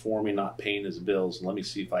not performing, not paying his bills, and let me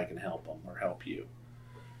see if I can help them or help you.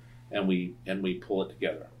 And we pull it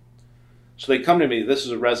together. So they come to me. This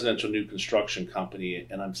is a residential new construction company,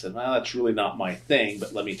 and I'm saying, well, that's really not my thing,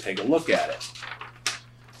 but let me take a look at it.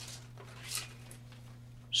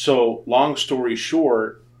 So long story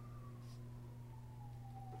short,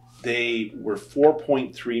 they were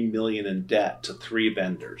 $4.3 million in debt to 3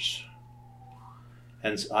 vendors.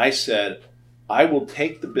 And I said, I will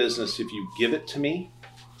take the business if you give it to me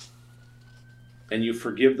and you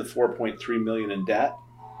forgive the $4.3 million in debt.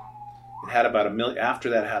 It had about $1 million. After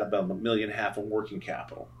that, it had about $1.5 million in working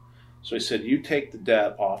capital. So I said, you take the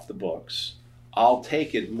debt off the books. I'll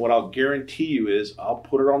take it. And what I'll guarantee you is I'll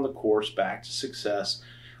put it on the course back to success.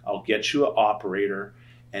 I'll get you an operator,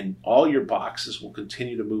 and all your boxes will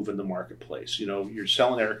continue to move in the marketplace. You're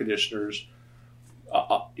selling air conditioners.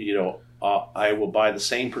 I will buy the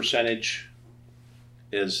same percentage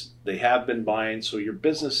as they have been buying. So your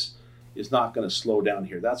business is not going to slow down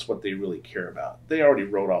here. That's what they really care about. They already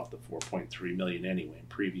wrote off the $4.3 million anyway in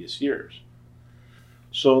previous years.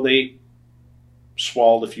 So they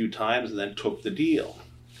swallowed a few times and then took the deal.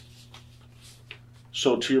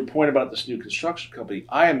 So to your point about this new construction company,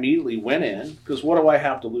 I immediately went in, because what do I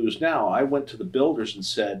have to lose now? I went to the builders and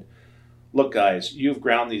said, look, guys, you've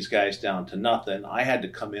ground these guys down to nothing. I had to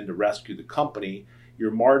come in to rescue the company.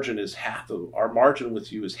 Your margin is our margin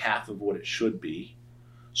with you is half of what it should be.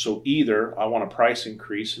 So either I want a price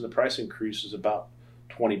increase, and the price increase is about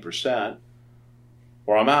 20%,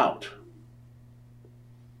 or I'm out.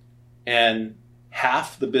 And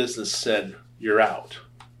half the business said, you're out.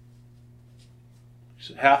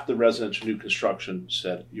 So half the residential new construction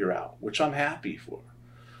said, you're out, which I'm happy for.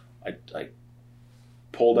 I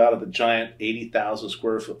pulled out of a giant 80,000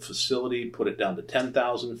 square foot facility, put it down to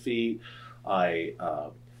 10,000 feet.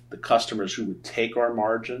 The customers who would take our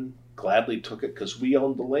margin gladly took it because we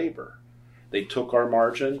owned the labor. They took our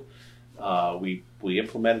margin. We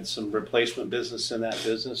implemented some replacement business in that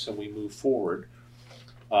business, and we moved forward.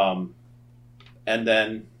 And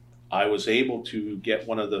then I was able to get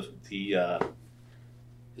one of the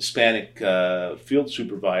Hispanic field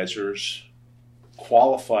supervisors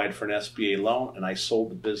qualified for an SBA loan, and I sold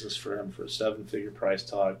the business for him for a 7-figure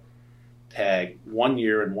price tag 1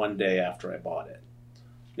 year and 1 day after I bought it.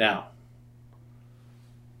 Now,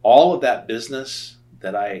 all of that business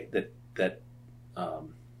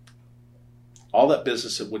all that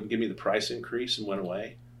business that wouldn't give me the price increase and went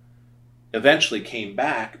away, eventually came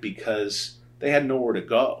back because they had nowhere to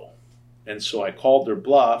go. And so I called their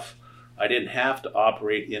bluff. I didn't have to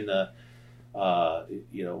operate in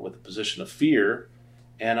with a position of fear,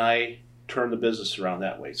 and I turned the business around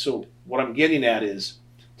that way. So what I'm getting at is,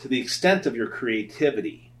 to the extent of your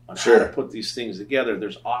creativity on how to put these things together,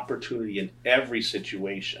 there's opportunity in every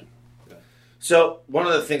situation. So one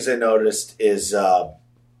of the things I noticed is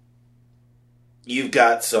you've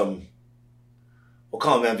got some, we'll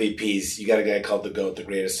call them MVPs. You got a guy called the GOAT, the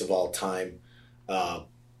greatest of all time.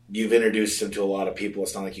 You've introduced him to a lot of people.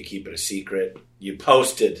 It's not like you keep it a secret. You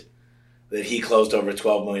posted that he closed over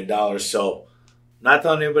 $12 million. So, not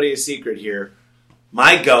telling anybody a secret here.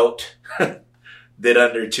 My GOAT did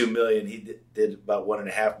under $2 million. He did about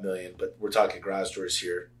 $1.5 million. But we're talking garage doors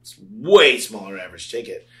here. It's way smaller average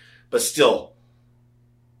ticket. But still,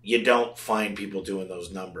 you don't find people doing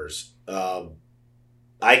those numbers.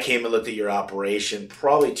 I came and looked at your operation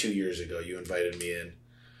probably 2 years ago. You invited me in.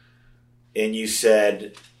 And you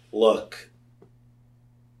said, look,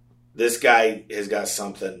 this guy has got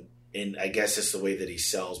something, and I guess it's the way that he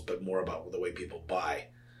sells, but more about the way people buy.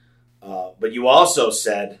 But you also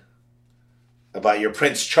said about your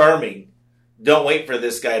Prince Charming, don't wait for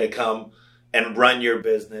this guy to come and run your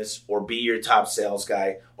business or be your top sales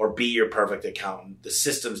guy or be your perfect accountant. The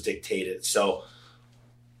systems dictate it. So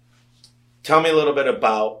tell me a little bit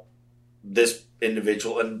about this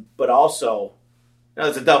individual, but also,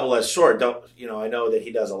 it's a double-edged sword. I know that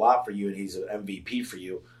he does a lot for you and he's an MVP for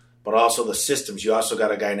you, but also the systems. You also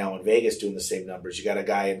got a guy now in Vegas doing the same numbers. You got a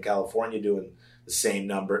guy in California doing the same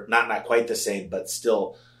number. Not quite the same, but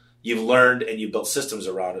still you've learned and you built systems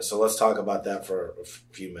around it. So let's talk about that for a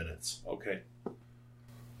few minutes. Okay.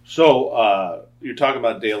 So you're talking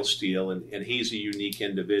about Dale Steele, and he's a unique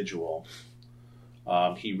individual.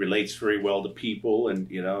 He relates very well to people, and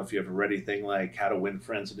if you ever read anything like How to Win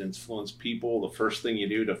Friends and Influence People, the first thing you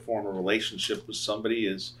do to form a relationship with somebody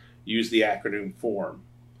is use the acronym FORM.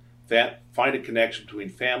 Find a connection between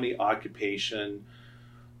family, occupation,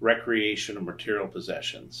 recreation, and material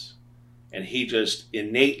possessions. And he just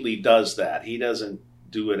innately does that. He doesn't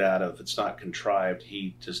do it it's not contrived.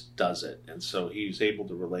 He just does it. And so he's able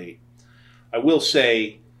to relate. I will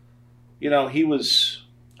say, he was,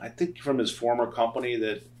 I think from his former company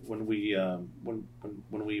that when we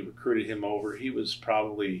recruited him over, he was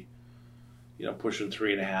probably, pushing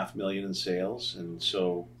 $3.5 million in sales. And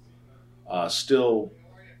so still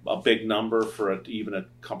a big number for even a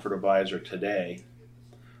comfort advisor today.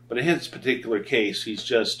 But in his particular case, he's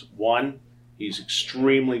just, one, he's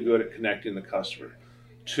extremely good at connecting the customer.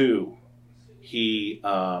 Two, he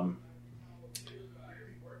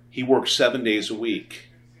works 7 days a week,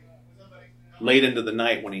 late into the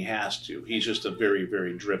night when he has to. He's just a very,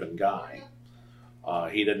 very driven guy.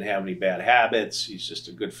 He doesn't have any bad habits. He's just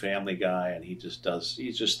a good family guy, and he's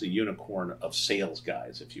just the unicorn of sales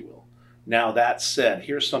guys, if you will. Now, that said,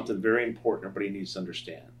 here's something very important everybody needs to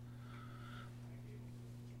understand.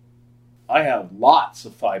 I have lots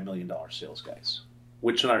of $5 million sales guys,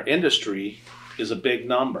 which in our industry is a big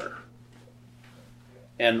number.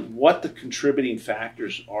 And what the contributing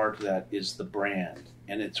factors are to that is the brand.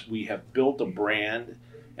 And we have built a brand,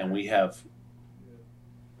 and we've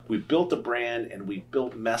built a brand, and we've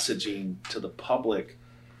built messaging to the public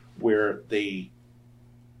where they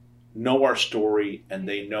know our story, and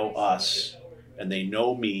they know us, and they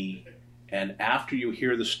know me. And after you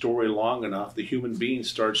hear the story long enough, the human being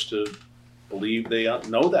starts to believe they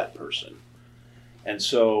know that person. And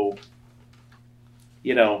so,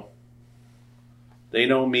 they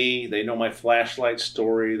know me, they know my flashlight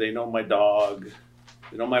story, they know my dog,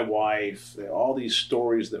 they know my wife, all these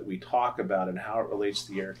stories that we talk about and how it relates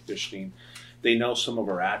to the air conditioning. They know some of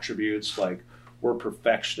our attributes, like we're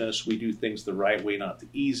perfectionists, we do things the right way, not the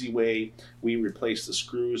easy way. We replace the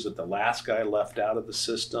screws that the last guy left out of the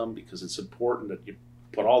system because it's important that you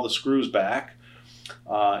put all the screws back.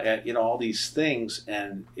 And all these things,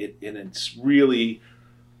 and it's really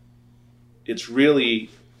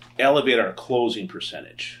elevated our closing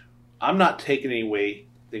percentage. I'm not taking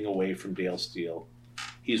anything away from Dale Steele.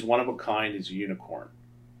 He's one of a kind. He's a unicorn.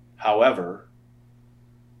 However,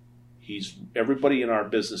 everybody in our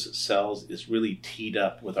business that sells is really teed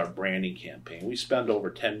up with our branding campaign. We spend over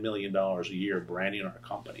 $10 million a year branding our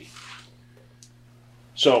company.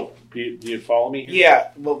 So, do you follow me here? Yeah,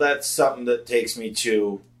 well, that's something that takes me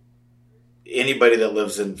to anybody that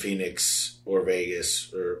lives in Phoenix or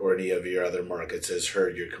Vegas or any of your other markets has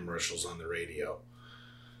heard your commercials on the radio.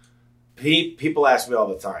 People ask me all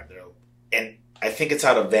the time, and I think it's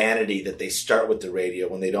out of vanity that they start with the radio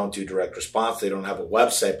when they don't do direct response. They don't have a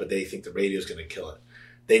website, but they think the radio is going to kill it.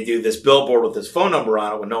 They do this billboard with this phone number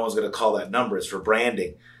on it when no one's going to call that number. It's for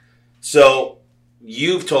branding. So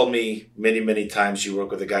you've told me many, many times you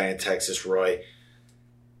work with a guy in Texas, Roy,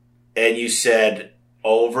 and you said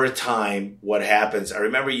over time what happens. I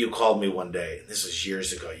remember you called me one day, this is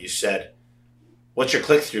years ago. You said, what's your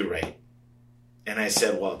click-through rate? And I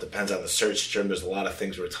said, well, it depends on the search term. There's a lot of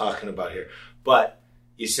things we're talking about here. But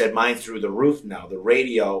you said mine through the roof now. The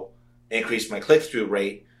radio increased my click-through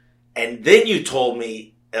rate. And then you told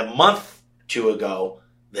me a month or two ago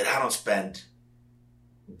that I don't spend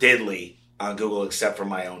diddly on Google except for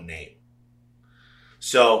my own name.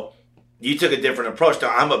 So you took a different approach. Now,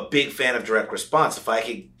 I'm a big fan of direct response. If I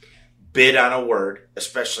could bid on a word,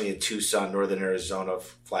 especially in Tucson, Northern Arizona,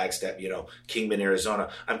 Flagstaff, Kingman, Arizona,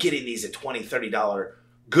 I'm getting these at $20, $30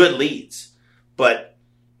 good leads. But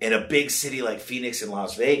in a big city like Phoenix and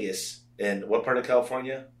Las Vegas, and what part of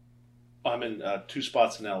California? I'm in 2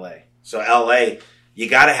 spots in L.A. So L.A., you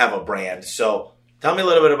got to have a brand. So tell me a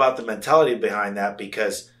little bit about the mentality behind that,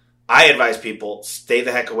 because I advise people stay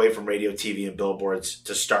the heck away from radio, TV, and billboards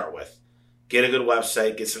to start with. Get a good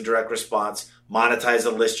website, get some direct response, monetize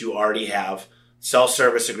the list you already have, sell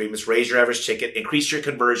service agreements, raise your average ticket, increase your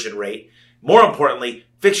conversion rate. More importantly,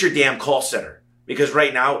 fix your damn call center, because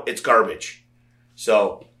right now it's garbage.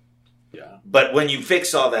 So, Yeah. but when you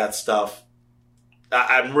fix all that stuff,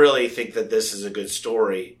 I really think that this is a good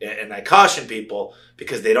story. And I caution people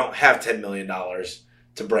because they don't have $10 million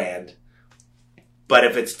to brand. But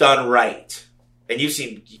if it's done right, and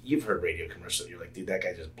you've heard radio commercials, you're like, dude, that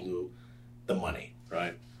guy just blew the money.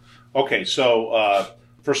 Right. Okay, so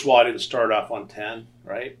first of all, I didn't start off on 10,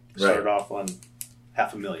 right? I started off on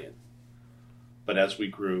 $500,000. But as we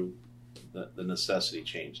grew, the necessity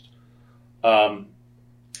changed.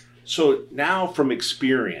 So now from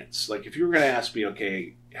experience, like if you were going to ask me,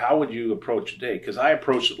 okay, how would you approach a day? Because I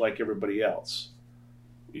approached it like everybody else.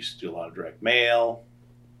 We used to do a lot of direct mail.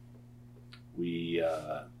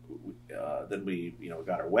 Then we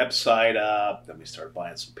got our website up. Then we started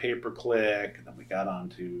buying some pay-per-click. And then we got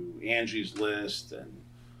onto Angie's List and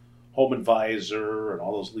Home Advisor and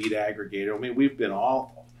all those lead aggregator. I mean, we've been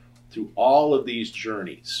all through all of these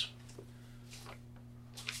journeys.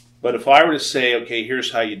 But if I were to say, okay,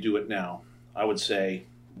 here's how you do it now, I would say,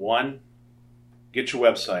 1, get your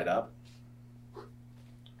website up.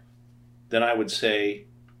 Then I would say,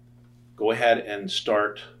 go ahead and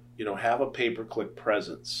start, have a pay-per-click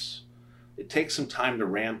presence. It takes some time to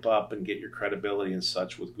ramp up and get your credibility and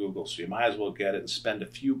such with Google, so you might as well get it and spend a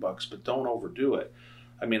few bucks, but don't overdo it.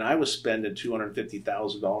 I mean, I was spending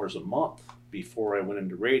 $250,000 a month before I went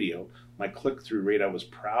into radio. My click-through rate, I was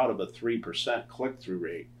proud of a 3% click-through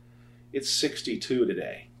rate. It's 62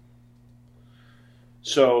 today.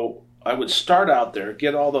 So I would start out there,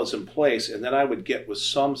 get all those in place, and then I would get with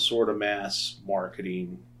some sort of mass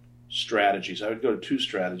marketing strategies. I would go to 2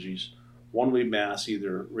 strategies. One would be mass,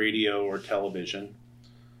 either radio or television.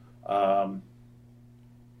 And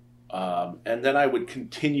then I would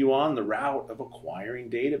continue on the route of acquiring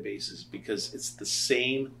databases, because it's the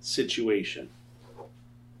same situation.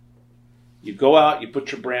 You go out, you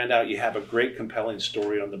put your brand out, you have a great, compelling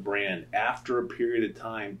story on the brand. After a period of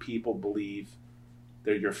time, people believe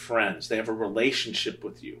they're your friends. They have a relationship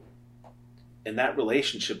with you. And that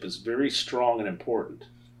relationship is very strong and important.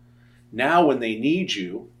 Now, when they need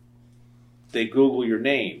you, they Google your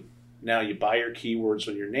name. Now, you buy your keywords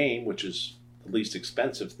on your name, which is the least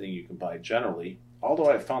expensive thing you can buy generally. Although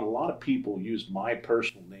I found a lot of people use my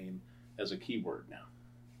personal name as a keyword now.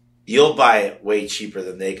 You'll buy it way cheaper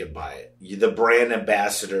than they could buy it. The brand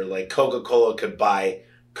ambassador, like Coca-Cola could buy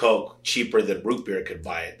Coke cheaper than root beer could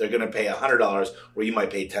buy it. They're going to pay $100 where you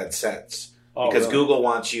might pay 10 cents. Because really? Google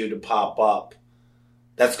wants you to pop up.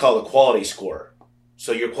 That's called a quality score.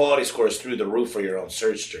 So your quality score is through the roof for your own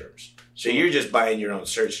search terms. So you're just buying your own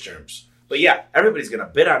search terms. But yeah, everybody's going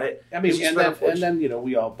to bid on it. I mean, and then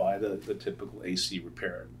we all buy the typical AC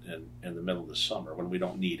repair in the middle of the summer when we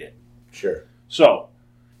don't need it. Sure. So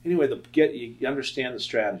anyway, you understand the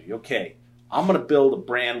strategy. Okay, I'm going to build a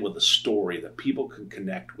brand with a story that people can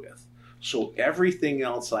connect with. So everything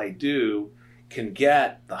else I do can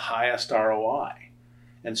get the highest ROI.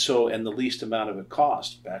 And the least amount of it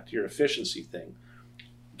cost. Back to your efficiency thing.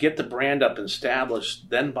 Get the brand up and established,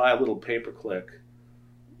 then buy a little pay-per-click,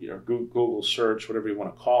 Google search, whatever you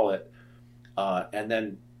want to call it, and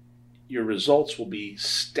then your results will be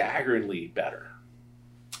staggeringly better.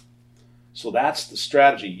 So that's the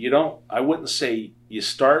strategy. I wouldn't say you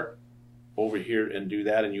start over here and do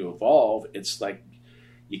that and you evolve. It's like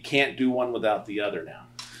you can't do one without the other now.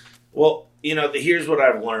 Well, here's what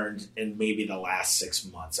I've learned in maybe the last 6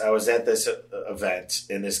 months. I was at this event,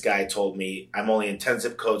 and this guy told me, I'm only in 10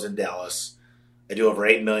 zip codes in Dallas. I do over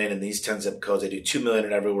 8 million in these 10 zip codes. I do 2 million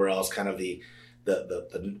in everywhere else, kind of the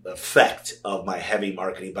effect of my heavy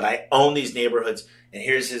marketing. But I own these neighborhoods, and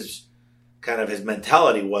here's his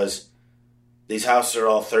mentality was, these houses are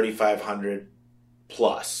all 3,500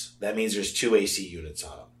 plus. That means there's 2 AC units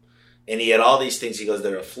on them. And he had all these things. He goes,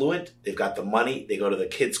 they're affluent. They've got the money. They go to the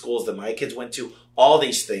kids' schools that my kids went to. All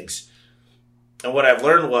these things. And what I've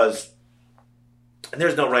learned was, and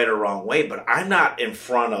there's no right or wrong way, but I'm not in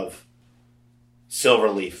front of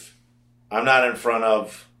Silverleaf. I'm not in front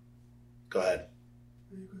of, go ahead.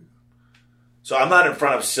 So I'm not in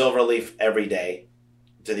front of Silverleaf every day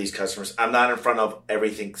to these customers. I'm not in front of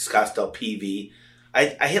everything Scottsdale PV.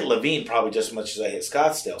 I hit Levine probably just as much as I hit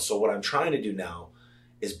Scottsdale. So what I'm trying to do now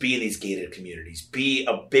is be in these gated communities, be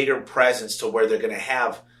a bigger presence to where they're going to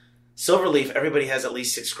have Silverleaf. Everybody has at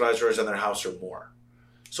least 6 garage doors on their house or more.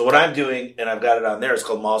 So what I'm doing, and I've got it on there, it's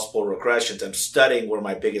called multiple regressions. I'm studying where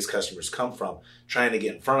my biggest customers come from, trying to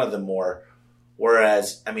get in front of them more.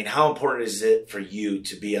 Whereas, how important is it for you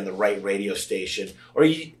to be on the right radio station? Or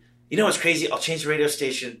You know what's crazy? I'll change the radio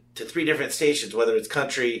station to 3 different stations, whether it's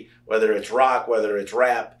country, whether it's rock, whether it's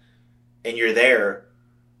rap, and you're there.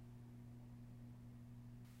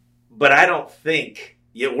 But I don't think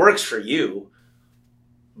it works for you.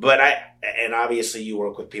 And obviously you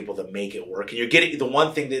work with people that make it work. And you're getting, the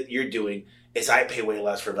one thing that you're doing is I pay way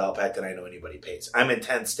less for Valpak than I know anybody pays. I'm in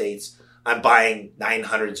 10 states. I'm buying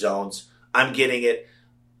 900 zones. I'm getting it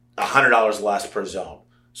 $100 less per zone.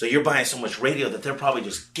 So you're buying so much radio that they're probably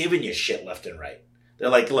just giving you shit left and right. They're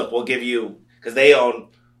like, look, we'll give you, because they own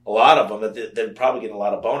a lot of them, that they're probably getting a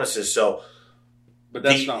lot of bonuses. So, but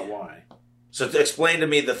that's not why. So to explain to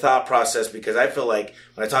me the thought process, because I feel like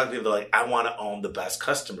when I talk to people, they're like, I want to own the best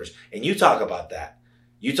customers. And you talk about that.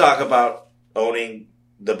 You talk about owning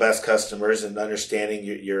the best customers and understanding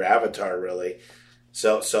your avatar, really.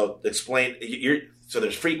 So explain, so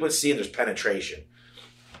there's frequency and there's penetration.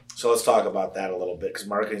 So let's talk about that a little bit, because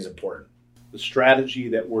marketing is important. The strategy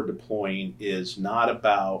that we're deploying is not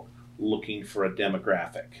about looking for a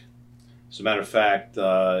demographic. As a matter of fact,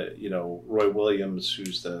 Roy Williams,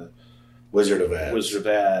 who's the Wizard of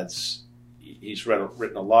Ads, he's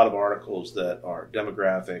written a lot of articles that are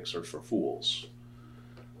demographics are for fools.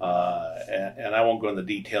 And I won't go into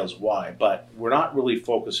the details why, but we're not really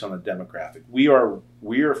focused on a demographic. We are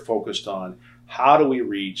focused on how do we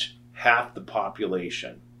reach half the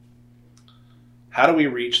population. How do we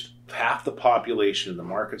reach half the population in the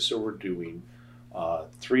markets that we're doing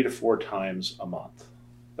 3 to 4 times a month?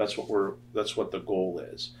 That's what the goal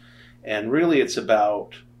is. And really it's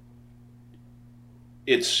about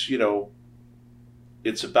referrals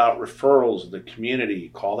in the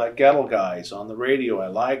community. Call that Goettl guys on the radio. I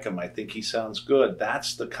like him. I think he sounds good.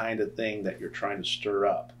 That's the kind of thing that you're trying to stir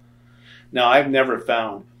up. Now, I've never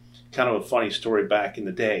found, kind of a funny story back in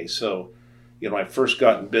the day. So, I first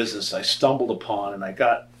got in business. I stumbled upon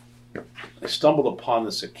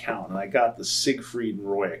this account, and I got the Siegfried and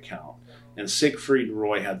Roy account. And Siegfried and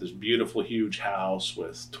Roy had this beautiful, huge house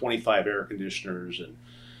with 25 air conditioners and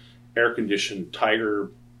air-conditioned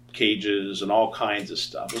tiger cages and all kinds of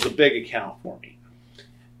stuff. It was a big account for me.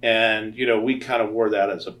 And, we kind of wore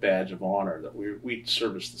that as a badge of honor that we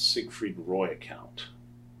serviced the Siegfried and Roy account.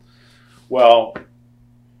 Well,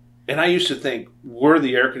 and I used to think we're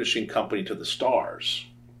the air conditioning company to the stars.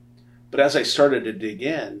 But as I started to dig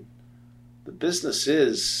in, the business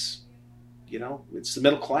is, it's the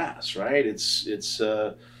middle class, right? It's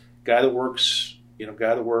a guy that works,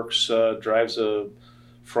 drives a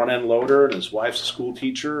front-end loader, and his wife's a school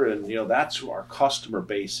teacher, and that's who our customer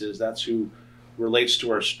base is. That's who relates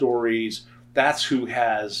to our stories. That's who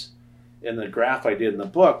has, in the graph I did in the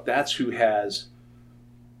book, that's who has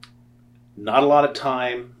not a lot of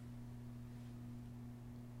time,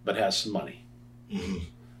 but has some money. Mm-hmm.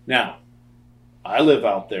 Now, I live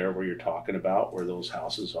out there where you're talking about, where those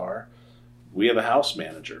houses are. We have a house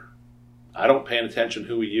manager. I don't pay attention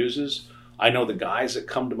who he uses. I know the guys that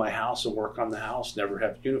come to my house and work on the house never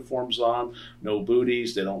have uniforms on, no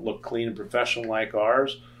booties. They don't look clean and professional like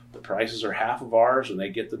ours. The prices are half of ours, and they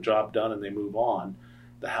get the job done and they move on.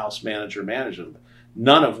 The house manager manages them.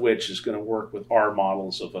 None of which is going to work with our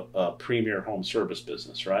models of a premier home service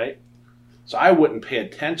business, right? So I wouldn't pay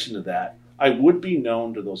attention to that. I would be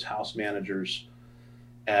known to those house managers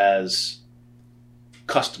as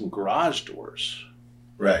custom garage doors,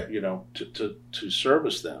 right? To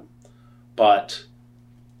service them. But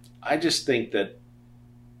I just think that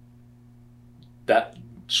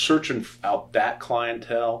searching out that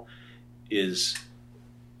clientele is,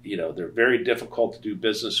 they're very difficult to do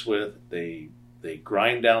business with. They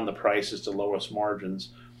grind down the prices to lowest margins.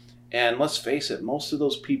 And let's face it, most of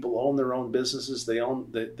those people own their own businesses. They know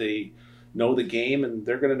the game, and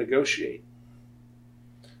they're going to negotiate.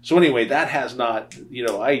 So anyway, that has not,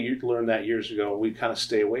 I learned that years ago. We kind of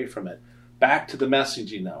stay away from it. Back to the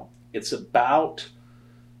messaging, though. It's about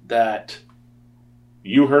that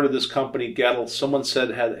you heard of this company, Goettl. Someone said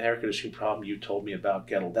it had an air conditioning problem. You told me about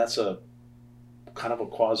Goettl. That's a kind of a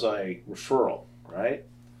quasi-referral, right?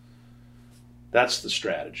 That's the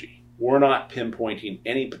strategy. We're not pinpointing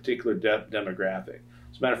any particular demographic.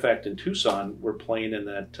 As a matter of fact, in Tucson, we're playing in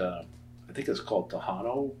that, I think it's called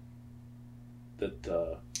Tejano,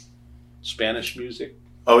 that Spanish music.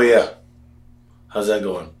 Oh, yeah. How's that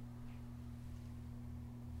going?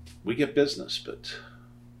 We get business, but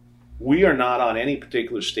we are not on any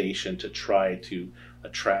particular station to try to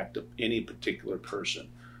attract any particular person.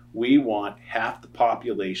 We want half the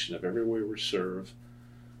population of everywhere we serve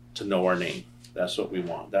to know our name. That's what we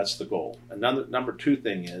want. That's the goal. And number 2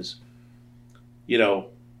 thing is,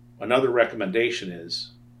 another recommendation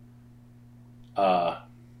is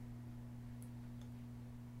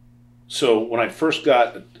So when I first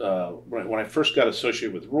got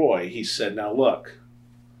associated with Roy, he said, "Now look,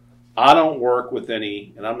 I don't work with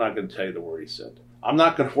any," and I'm not going to tell you the word he said. "I'm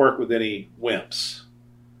not going to work with any wimps.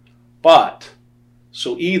 But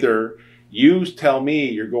so either you tell me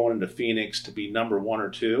you're going into Phoenix to be number 1 or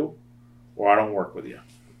 2, or I don't work with you."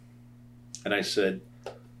 And I said,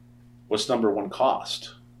 "What's number 1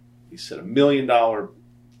 cost?" He said, $1 million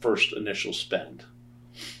first initial spend.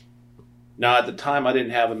 Now, at the time, I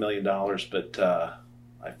didn't have $1 million, but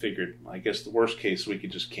I figured, I guess the worst case, we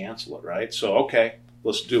could just cancel it, right? So, okay,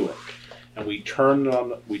 let's do it. And we turned on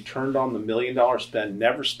the $1 million spend.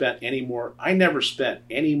 Never spent any more. I never spent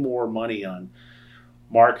any more money on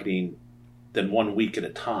marketing than 1 week at a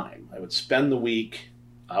time. I would spend the week.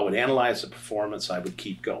 I would analyze the performance. I would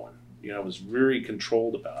keep going. I was very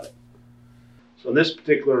controlled about it. So in this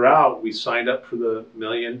particular route, we signed up for the $1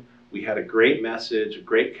 million. We had a great message, a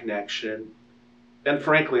great connection. And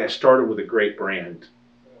frankly, I started with a great brand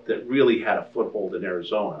that really had a foothold in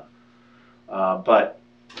Arizona. But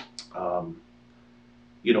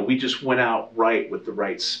we just went out right with the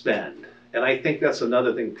right spend. And I think that's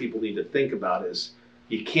another thing people need to think about is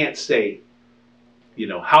you can't say,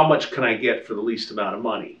 how much can I get for the least amount of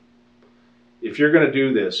money? If you're going to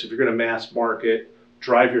do this, if you're going to mass market,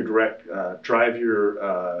 drive your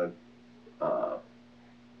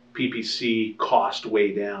PPC cost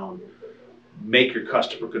way down, make your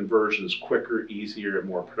customer conversions quicker, easier, and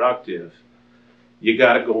more productive, you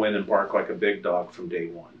got to go in and bark like a big dog from day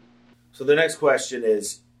one. So the next question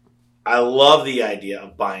is, I love the idea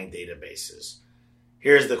of buying databases.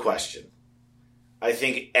 Here's the question. I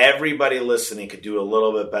think everybody listening could do a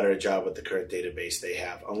little bit better job with the current database they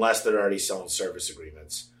have, unless they're already selling service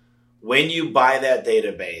agreements. When you buy that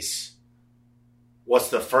database, what's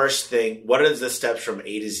the first thing? What are the steps from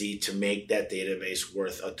A to Z to make that database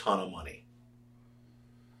worth a ton of money?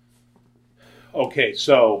 Okay,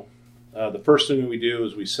 so the first thing we do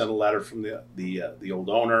is we send a letter from the old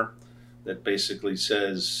owner that basically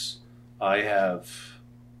says, I have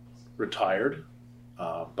retired,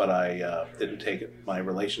 but I didn't take my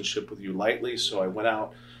relationship with you lightly, so I went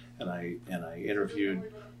out and I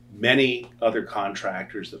interviewed many other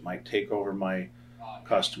contractors that might take over my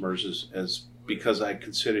customers as because I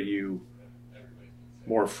consider you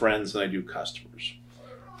more friends than I do customers.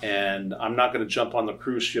 And I'm not going to jump on the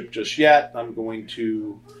cruise ship just yet. I'm going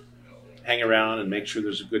to hang around and make sure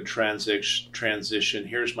there's a good transition.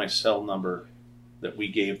 Here's my cell number that we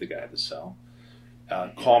gave the guy to sell.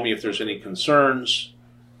 Call me if there's any concerns,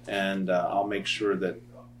 and I'll make sure that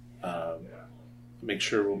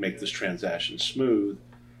we'll make this transaction smooth.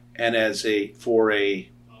 And for a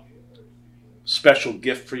special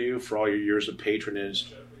gift for you for all your years of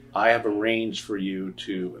patronage, I have arranged for you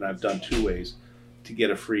to, and I've done 2 ways, to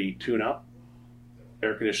get a free tune-up,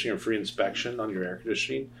 air conditioning, or free inspection on your air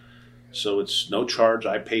conditioning. So it's no charge.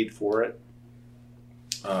 I paid for it.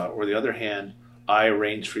 Or the other hand, I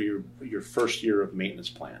arranged for your first year of maintenance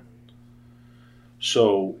plan.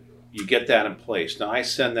 So you get that in place. Now I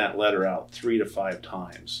send that letter out 3 to 5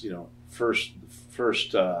 times. First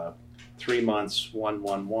 3 months, 1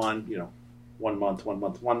 month,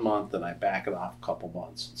 1 month, and I back it off a couple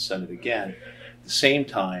months and send it again. At the same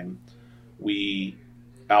time, we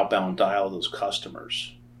outbound dial those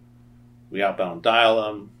customers. We outbound dial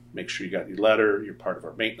them, make sure you got your letter, you're part of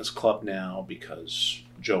our maintenance club now because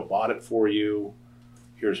Joe bought it for you.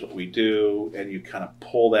 Here's what we do, and you kind of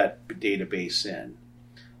pull that database in.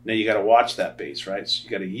 Now you got to watch that base, right? So you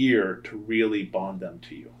got a year to really bond them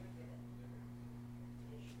to you.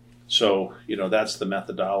 So, that's the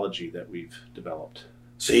methodology that we've developed.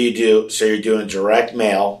 So you're doing direct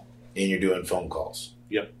mail and you're doing phone calls.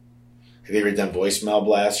 Yep. Have you ever done voicemail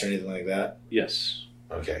blasts or anything like that? Yes.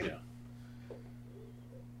 Okay. Yeah.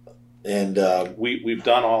 And we've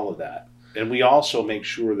done all of that. And we also make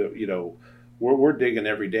sure that, we're digging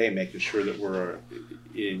every day, making sure that we're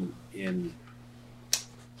in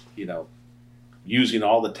using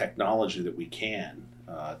all the technology that we can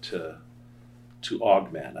to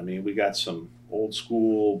augment. I mean, we got some old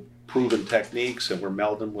school proven techniques and we're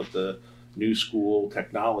melding with the new school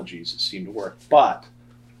technologies that seem to work. But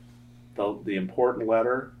the important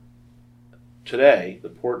letter today, the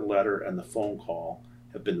important letter and the phone call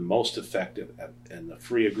have been the most effective and the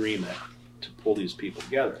free agreement to pull these people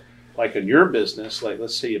together. Like in your business, like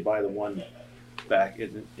let's say you buy the one back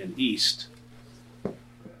in East,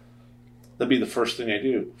 that'd be the first thing I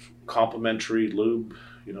do. Complimentary lube,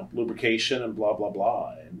 lubrication and blah, blah,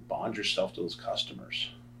 blah, and bond yourself to those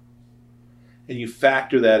customers. And you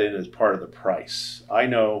factor that in as part of the price. I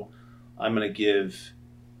know I'm going to give,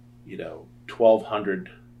 $1,200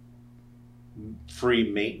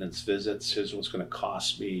 free maintenance visits. Here's what's going to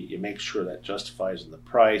cost me. You make sure that justifies in the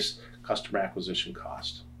price, customer acquisition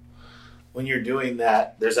cost. When you're doing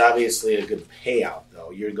that, there's obviously a good payout,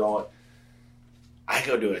 though. I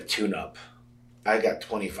go do a tune-up. I got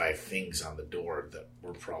 25 things on the door that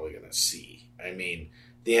we're probably going to see. I mean,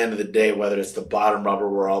 at the end of the day, whether it's the bottom rubber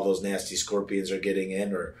where all those nasty scorpions are getting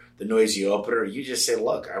in or the noisy opener, you just say,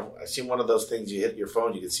 look, I've seen one of those things. You hit your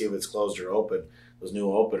phone, you can see if it's closed or open, those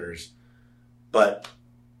new openers. But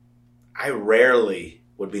I rarely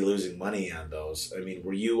would be losing money on those. I mean,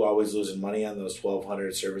 were you always losing money on those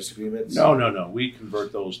 1,200 service agreements? No. We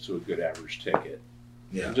convert those to a good average ticket.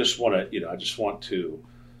 Yeah. I just want to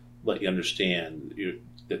let you understand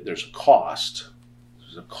that there's a cost.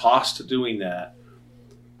 There's a cost to doing that.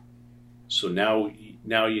 So now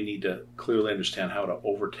you need to clearly understand how to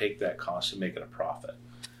overtake that cost and make it a profit.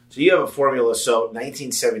 So you have a formula. So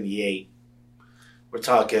 1978, we're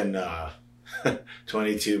talking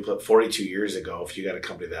 42 years ago. If you got a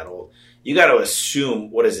company that old, you got to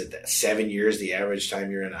assume, what is it, that 7 years, the average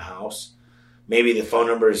time you're in a house? Maybe the phone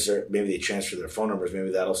numbers, or maybe they transfer their phone numbers.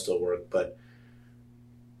 Maybe that'll still work. But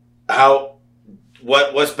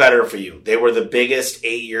what's better for you? They were the biggest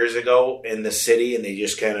 8 years ago in the city, and they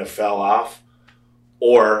just kind of fell off,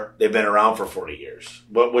 or they've been around for 40 years.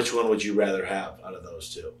 Which one would you rather have out of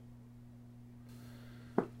those two?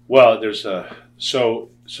 Well, there's so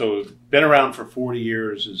been around for 40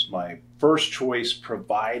 years is my first choice,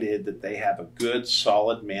 provided that they have a good,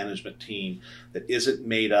 solid management team that isn't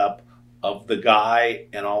made up of the guy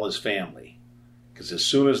and all his family. Because as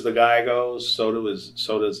soon as the guy goes, so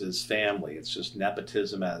does his family. It's just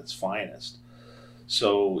nepotism at its finest.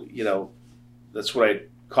 So, that's what I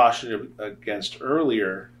cautioned you against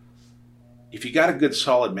earlier. If you got a good,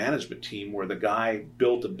 solid management team where the guy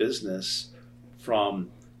built a business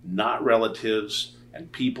from not relatives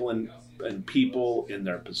and people in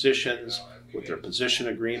their positions, with their position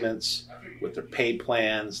agreements, with their pay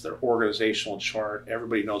plans, their organizational chart,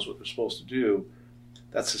 everybody knows what they're supposed to do,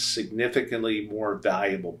 that's a significantly more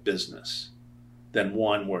valuable business than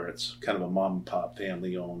one where it's kind of a mom and pop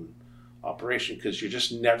family owned operation, because you're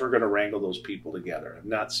just never going to wrangle those people together. I've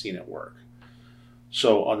not seen it work.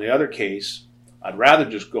 So on the other case, I'd rather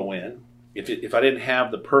just go in. If I didn't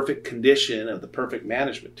have the perfect condition of the perfect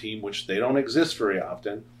management team, which they don't exist very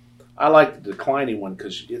often, I like the declining one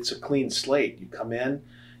because it's a clean slate. You come in,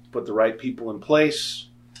 you put the right people in place,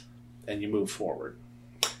 and you move forward.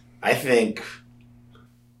 I think,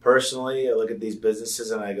 personally, I look at these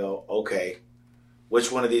businesses and I go, okay,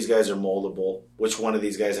 which one of these guys are moldable? Which one of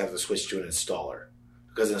these guys have to switch to an installer?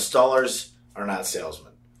 Because installers are not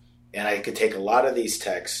salesmen. And I could take a lot of these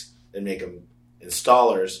techs and make them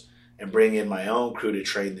installers and bring in my own crew to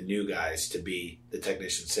train the new guys to be the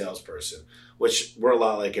technician salesperson, which we're a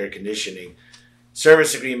lot like air conditioning.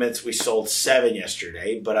 Service agreements, we sold 7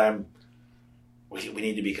 yesterday, but we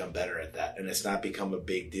need to become better at that. And it's not become a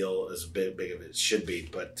big deal as big as it should be.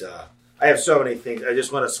 But I have so many things. I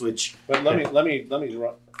just want to switch. But let me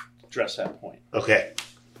address that point. Okay.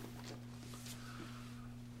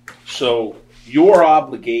 So your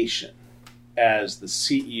obligation as the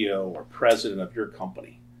CEO or president of your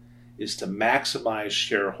company is to maximize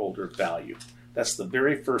shareholder value. That's the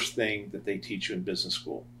very first thing that they teach you in business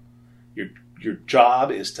school. Your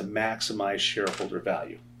job is to maximize shareholder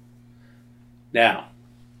value. Now,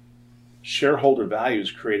 shareholder value is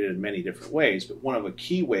created in many different ways, but one of the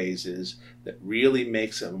key ways is that really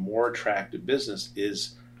makes it a more attractive business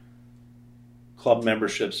is club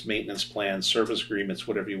memberships, maintenance plans, service agreements,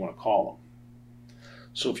 whatever you want to call them.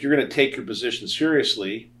 So if you're going to take your position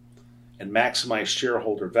seriously and maximize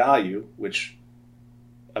shareholder value, which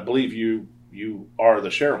I believe you are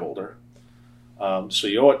the shareholder, so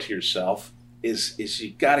you owe it to yourself, is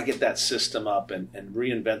you got to get that system up and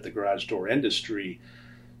reinvent the garage door industry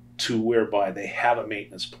to whereby they have a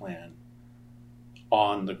maintenance plan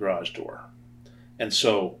on the garage door. And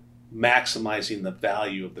so maximizing the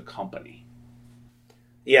value of the company.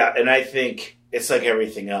 Yeah, and I think it's like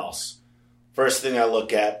everything else. First thing I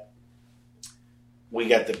look at, we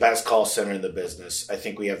got the best call center in the business. I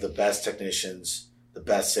think we have the best technicians, the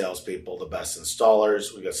best salespeople, the best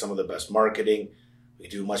installers. We got some of the best marketing. We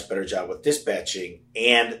do a much better job with dispatching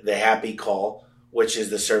and the happy call, which is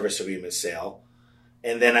the service agreement sale.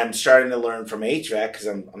 And then I'm starting to learn from HVAC, because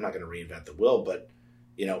I'm not going to reinvent the wheel, but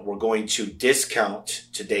we're going to discount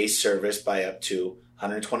today's service by up to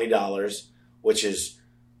 $120, which is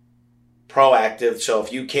proactive. So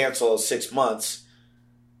if you cancel 6 months,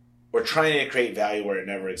 we're trying to create value where it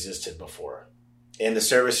never existed before. And the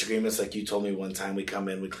service agreements, like you told me one time, we come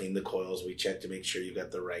in, we clean the coils, we check to make sure you got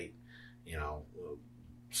the right,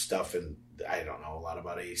 stuff in I don't know a lot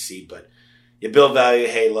about AC, but you build value.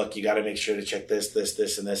 Hey, look, you got to make sure to check this,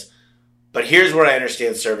 and this. But here's where I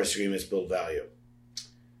understand service agreements build value.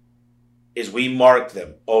 Is we mark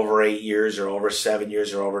them over 8 years or over 7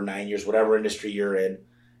 years or over 9 years, whatever industry you're in.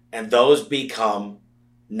 And those become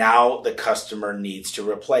now the customer needs to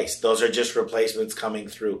replace. Those are just replacements coming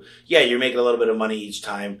through. Yeah, you're making a little bit of money each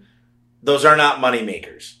time. Those are not money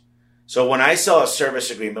makers. So when I sell a service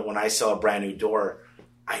agreement, when I sell a brand new door,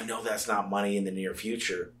 I know that's not money in the near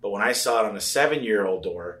future. But when I sell it on a 7-year-old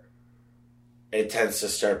door, it tends to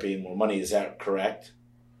start being more money. Is that correct?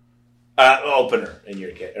 Opener in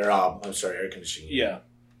your case, or I'm sorry, air conditioning. Yeah,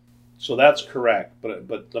 so that's correct.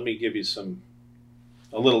 But let me give you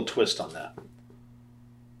a little twist on that.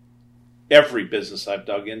 Every business I've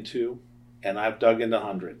dug into, and I've dug into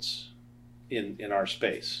hundreds in our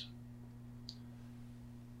space,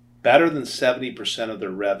 better than 70% of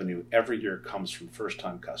their revenue every year comes from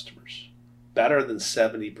first-time customers. Better than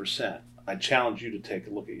 70%. I challenge you to take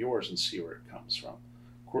a look at yours and see where it comes from.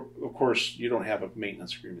 Of course, you don't have a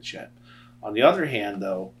maintenance agreement yet. On the other hand,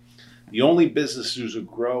 though, the only businesses who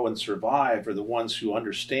grow and survive are the ones who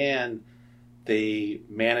understand they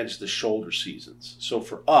manage the shoulder seasons. So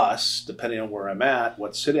for us, depending on where I'm at,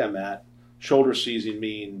 what city I'm at, shoulder season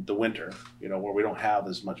mean the winter, where we don't have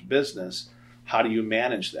as much business. How do you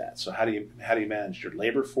manage that? So how do you manage your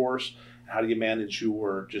labor force? How do you manage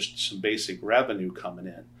your just some basic revenue coming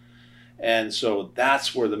in? And so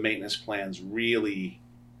that's where the maintenance plans really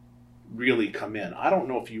come in. I don't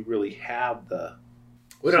know if you really have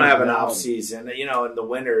we don't have an off season. In the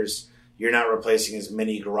winters, you're not replacing as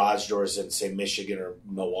many garage doors in, say, Michigan or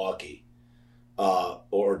Milwaukee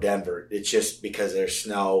or Denver. It's just because there's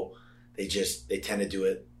snow. They tend to do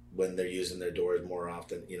it when they're using their doors more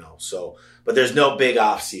often, So, but there's no big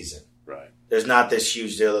off season. Right. There's not this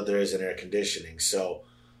huge deal that there is in air conditioning. So,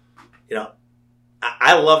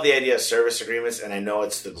 I love the idea of service agreements, and I know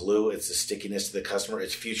it's the glue, it's the stickiness to the customer,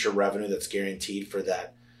 it's future revenue that's guaranteed for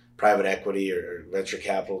that private equity or venture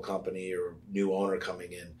capital company or new owner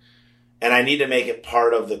coming in. And I need to make it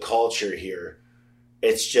part of the culture here.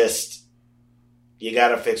 It's just, you got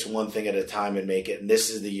to fix one thing at a time and make it. And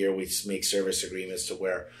this is the year we make service agreements to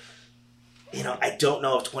where, I don't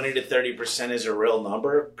know if 20 to 30% is a real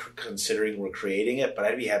number considering we're creating it, but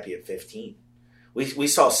I'd be happy at 15. We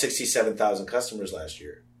saw 67,000 customers last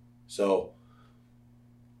year. So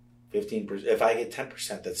 15%, if I get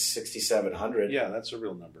 10%, that's 6,700. Yeah, that's a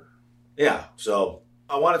real number. Yeah. So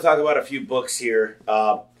I want to talk about a few books here.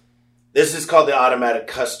 This is called The Automatic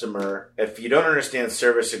Customer. If you don't understand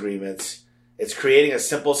service agreements, it's creating a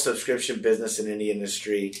simple subscription business in any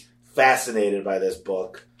industry. Fascinated by this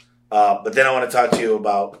book. But then I want to talk to you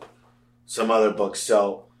about some other books.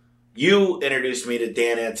 So you introduced me to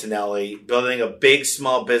Dan Antonelli, building a big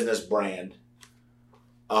small business brand.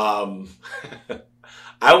 I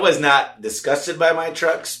was not disgusted by my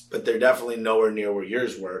trucks, but they're definitely nowhere near where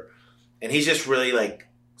yours were. And he's just really like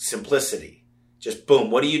simplicity. Just boom,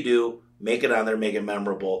 what do you do? Make it on there, make it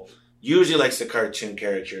memorable. Usually likes the cartoon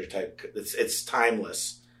character type. It's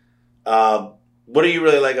timeless. What do you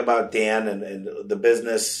really like about Dan and the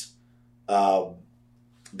business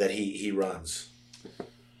that he runs?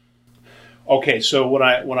 Okay, so when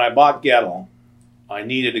I bought Goettl, I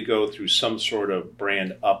needed to go through some sort of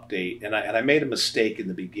brand update, and I made a mistake in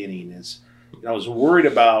the beginning. I was worried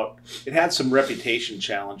about it had some reputation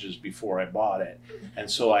challenges before I bought it, and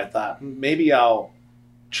so I thought maybe I'll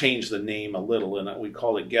change the name a little, and we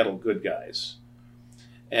called it Goettl Good Guys.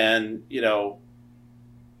 And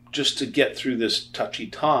just to get through this touchy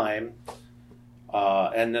time,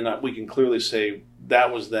 and then we can clearly say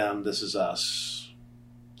that was them, this is us.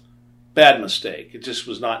 Bad mistake. It just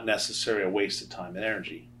was not necessarily a waste of time and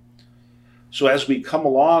energy. So as we come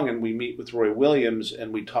along and we meet with Roy Williams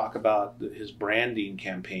and we talk about his branding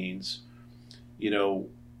campaigns,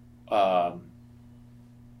 at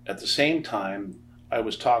the same time, I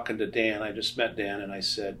was talking to Dan. I just met Dan, and I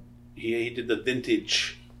said he did a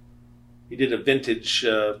vintage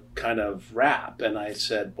kind of wrap, and I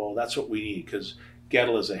said, well, that's what we need because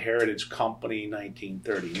Goettl is a heritage company,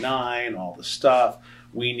 1939, all the stuff.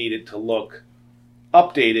 We need it to look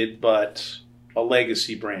updated, but a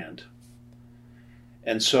legacy brand.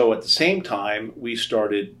 And so at the same time, we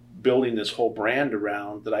started building this whole brand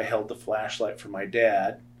around that I held the flashlight for my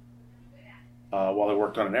dad while I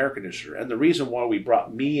worked on an air conditioner. And the reason why we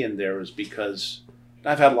brought me in there is because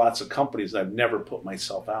I've had lots of companies that I've never put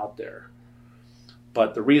myself out there.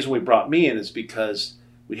 But the reason we brought me in is because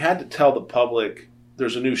we had to tell the public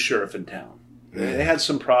there's a new sheriff in town. They had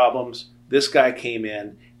some problems. This guy came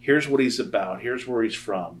in. Here's what he's about. Here's where he's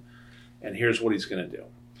from. And here's what he's going to do.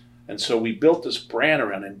 And so we built this brand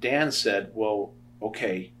around, and Dan said, well,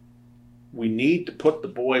 okay, we need to put the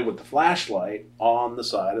boy with the flashlight on the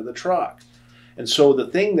side of the truck. And so the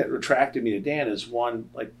thing that attracted me to Dan is, one,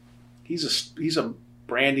 like, he's a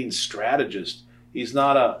branding strategist. He's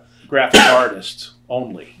not a graphic artist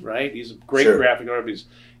only, right? He's a great graphic artist.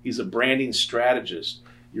 He's a branding strategist.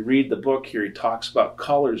 You read the book here, he talks about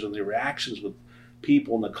colors and the reactions with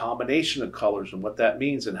people and the combination of colors and what that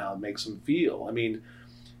means and how it makes them feel. I mean,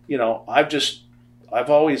 you know, I've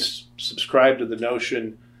always subscribed to the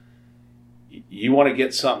notion, you want to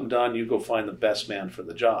get something done, you go find the best man for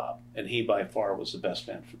the job. And he by far was the best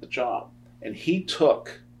man for the job. And he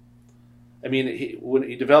took, when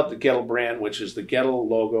he developed the Goettl brand, which is the Goettl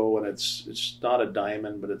logo, and it's not a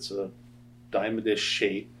diamond, but it's a diamondish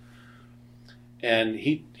shape. And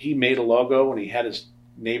he made a logo, and he had his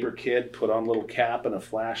neighbor kid put on a little cap and a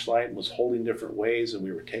flashlight and was holding different ways, and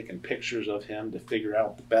we were taking pictures of him to figure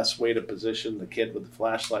out the best way to position the kid with the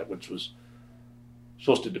flashlight, which was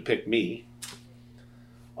supposed to depict me.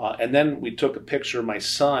 And then we took a picture of my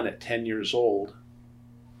son at 10 years old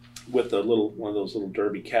with one of those little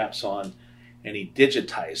derby caps on, and he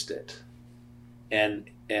digitized it. And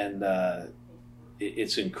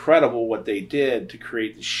it's incredible what they did to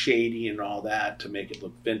create the shading and all that to make it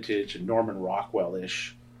look vintage and Norman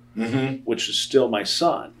Rockwell-ish, which is still my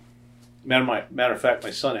son. Matter of fact,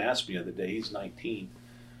 my son asked me the other day, he's 19,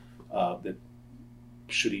 that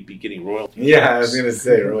should he be getting royalties? Yeah, I was going to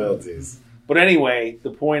say royalties. But anyway,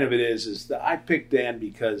 the point of it is that I picked Dan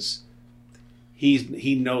because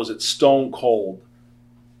he knows it's stone cold,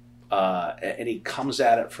 and he comes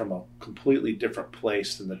at it from a completely different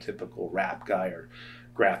place than the typical rap guy or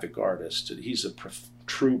graphic artist. He's a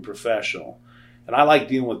true professional. And I like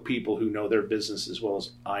dealing with people who know their business as well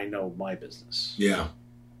as I know my business. Yeah.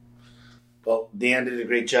 Well, Dan did a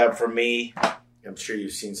great job for me. I'm sure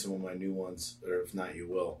you've seen some of my new ones, or if not, you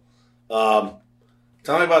will.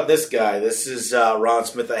 Tell me about this guy. This is Ron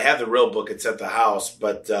Smith. I have the real book. It's at the house.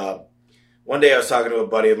 But one day I was talking to a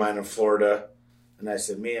buddy of mine in Florida, and I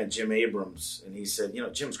said, man, Jim Abrams. And he said,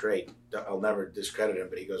 Jim's great. I'll never discredit him.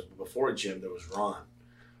 But he goes, before Jim, there was Ron.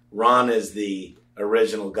 Ron is the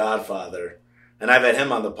original Godfather. And I've had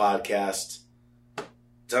him on the podcast.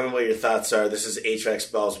 Tell me what your thoughts are. This is HVAC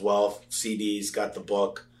Spells Wealth, CDs, got the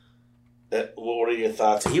book. What are your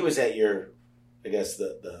thoughts? He was at your, I guess,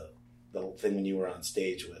 the thing when you were on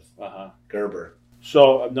stage with Gerber.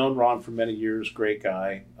 So I've known Ron for many years. Great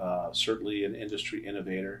guy. Certainly an industry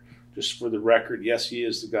innovator. Just for the record, yes, he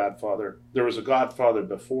is the Godfather. There was a Godfather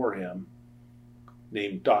before him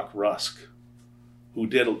named Doc Rusk, who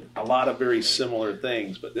did a lot of very similar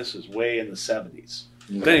things, but this is way in the 70s.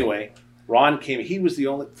 Mm-hmm. But anyway, Ron came. He was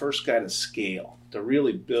the first guy to scale, to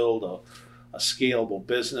really build a scalable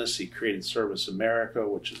business. He created Service America,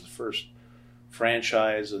 which is the first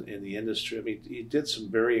franchise in the industry. I mean, he did some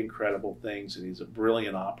very incredible things, and he's a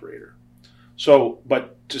brilliant operator. So,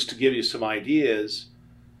 but just to give you some ideas,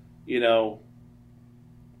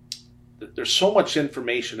 there's so much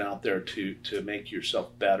information out there to make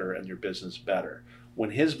yourself better and your business better.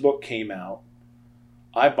 When his book came out,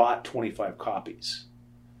 I bought 25 copies,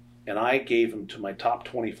 and I gave them to my top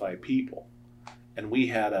 25 people, and we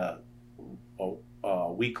had a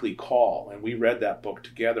weekly call, and we read that book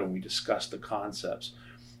together, and we discussed the concepts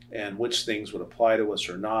and which things would apply to us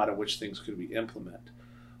or not, and which things could we implement.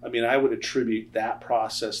 I mean, I would attribute that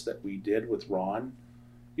process that we did with Ron.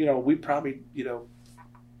 We probably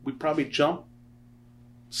jumped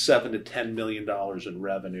 $7 to $10 million in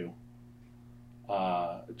revenue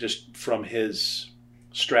just from his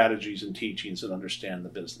strategies and teachings and understand the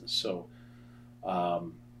business. So,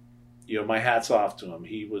 my hat's off to him.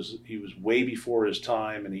 He was way before his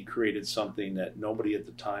time, and he created something that nobody at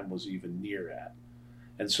the time was even near at.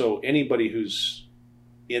 And so anybody who's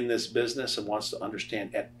in this business and wants to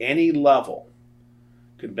understand at any level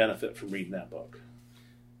can benefit from reading that book.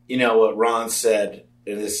 What Ron said,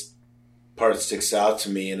 and this part sticks out to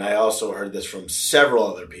me, and I also heard this from several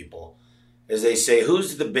other people, is they say,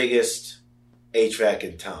 who's the biggest HVAC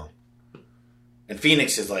in town? And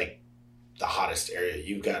Phoenix is like the hottest area.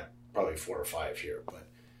 You've got probably 4 or 5 here, but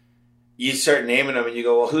you start naming them and you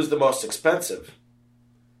go, well, who's the most expensive?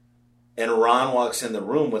 And Ron walks in the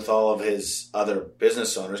room with all of his other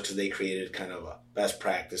business owners, because they created kind of best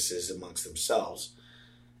practices amongst themselves.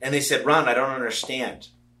 And they said, Ron, I don't understand.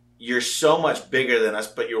 You're so much bigger than us,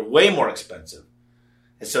 but you're way more expensive.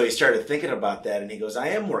 And so he started thinking about that, and he goes, I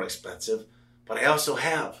am more expensive, but I also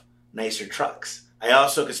have nicer trucks. I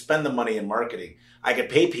also could spend the money in marketing. I could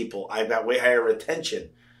pay people. I've got way higher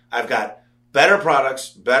retention. I've got better products,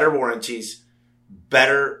 better warranties,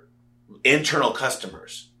 better internal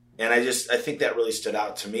customers. And I think that really stood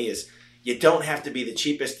out to me is you don't have to be the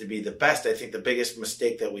cheapest to be the best. I think the biggest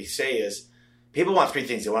mistake that we say is people want three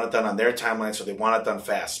things. They want it done on their timeline, so they want it done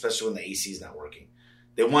fast, especially when the AC is not working.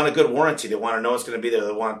 They want a good warranty. They want to know it's going to be there.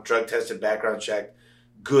 They want drug-tested, background checked,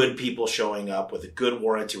 good people showing up with a good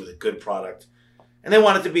warranty, with a good product. And they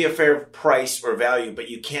want it to be a fair price or value, but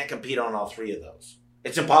you can't compete on all three of those.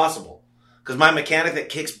 It's impossible. Because my mechanic that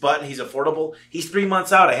kicks butt and he's affordable, he's 3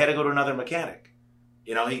 months out. I had to go to another mechanic.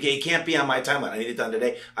 You know, he can't be on my timeline. I need it done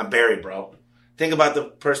today. I'm buried, bro. Think about the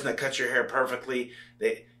person that cuts your hair perfectly.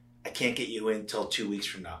 I can't get you in until 2 weeks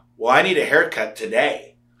from now. Well, I need a haircut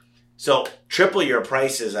today. So triple your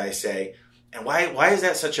prices, I say. And why is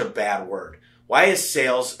that such a bad word? Why is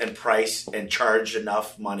sales and price and charge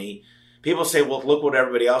enough money? People say, well, look what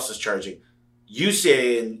everybody else is charging. You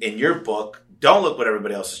say in your book, don't look what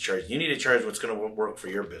everybody else is charging. You need to charge what's going to work for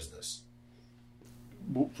your business.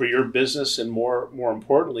 For your business, and more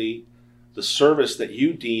importantly, the service that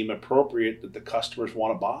you deem appropriate that the customers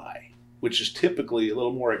want to buy, which is typically a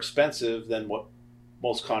little more expensive than what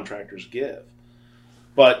most contractors give.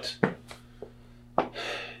 But,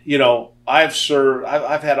 you know, I've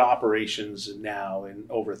had operations now in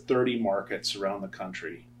over 30 markets around the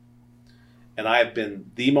country. And I've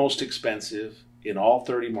been the most expensive in all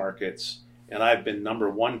 30 markets. And I've been number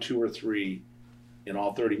 1, 2, or 3 in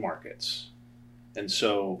all 30 markets. And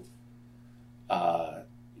so my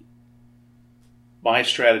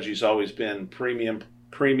strategy's always been premium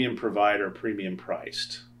provider, premium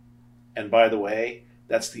priced. And by the way,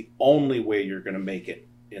 that's the only way you're going to make it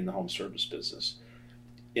in the home service business.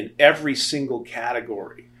 In every single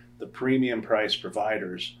category, the premium price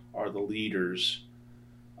providers are the leaders,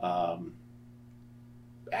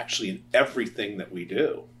 actually in everything that we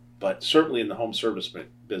do. But certainly in the home service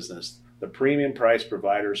business, the premium price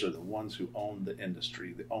providers are the ones who own the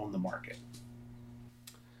industry, they own the market.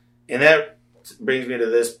 And that brings me to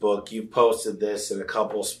this book. You posted this in a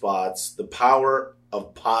couple spots, The Power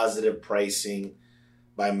of Positive Pricing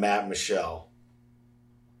by Matt Michelle.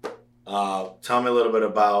 Tell me a little bit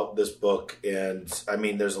about this book. And I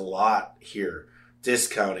mean, there's a lot here.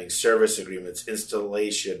 Discounting, service agreements,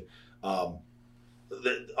 installation,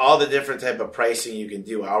 all the different type of pricing you can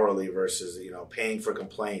do hourly versus, you know, paying for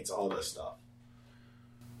complaints, all this stuff.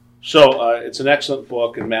 So it's an excellent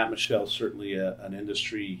book, and Matt Michelle's certainly an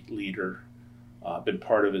industry leader. Been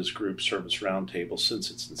part of his group Service Roundtable since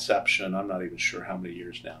its inception. I'm not even sure how many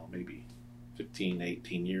years now, maybe 15,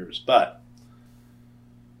 18 years. But,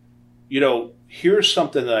 you know, here's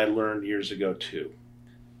something that I learned years ago too,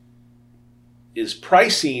 is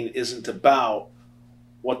pricing isn't about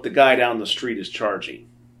what the guy down the street is charging.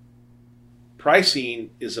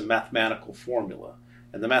 Pricing is a mathematical formula,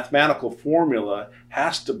 and the mathematical formula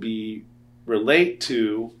has to relate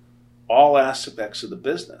to all aspects of the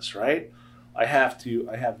business, right? I have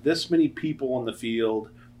this many people in the field.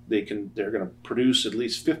 They're going to produce at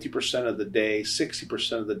least 50% of the day,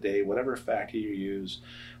 60% of the day, whatever factor you use.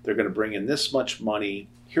 They're going to bring in this much money.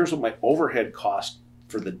 Here's what my overhead cost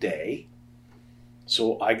for the day.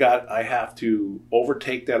 So I have to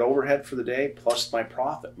overtake that overhead for the day plus my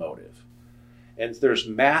profit motive. And there's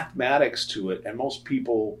mathematics to it, and most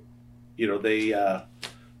people, you know,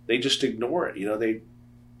 they just ignore it. You know,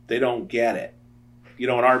 they don't get it. You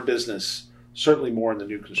know, in our business, certainly more in the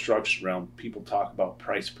new construction realm, people talk about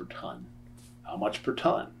price per ton. How much per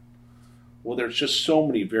ton? Well, there's just so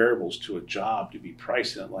many variables to a job to be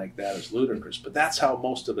pricing it like that is ludicrous. But that's how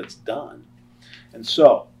most of it's done. And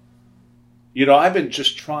so, you know, I've been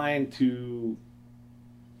just trying to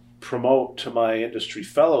promote to my industry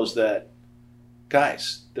fellows that,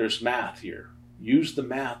 guys, there's math here. Use the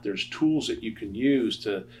math. There's tools that you can use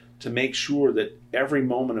to make sure that every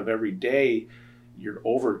moment of every day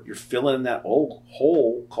you're filling in that old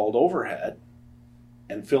hole called overhead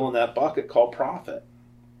and filling that bucket called profit.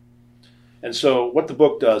 And so what the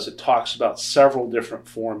book does, it talks about several different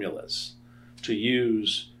formulas to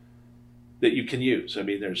use that you can use. I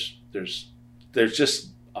mean, there's just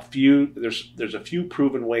a few, there's a few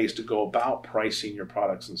proven ways to go about pricing your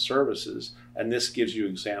products and services, and this gives you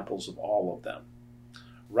examples of all of them,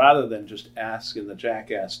 rather than just asking the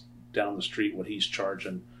jackass down the street what he's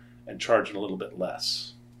charging and charging a little bit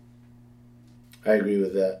less. I agree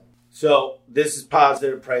with that. So this is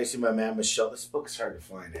Positive Pricing by Matt Michelle. This book's hard to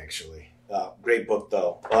find, actually. Great book,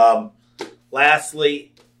 though.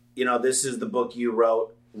 Lastly, you know, this is the book you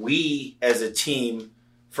wrote. We, as a team,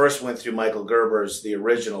 first went through Michael Gerber's, the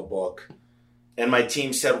original book, and my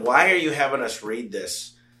team said, why are you having us read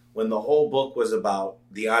this when the whole book was about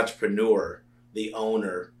the entrepreneur, the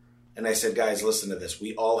owner, And I said, guys, listen to this.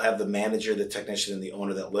 We all have the manager, the technician, and the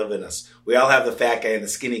owner that live in us. We all have the fat guy and the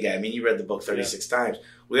skinny guy. I mean, you read the book 36 times.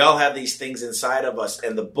 We all have these things inside of us,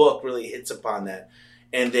 and the book really hits upon that.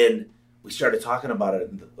 And then we started talking about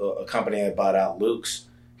it. A company I bought out, Luke's,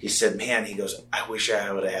 he said, man, he goes, I wish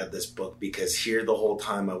I would have had this book, because here the whole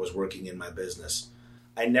time I was working in my business,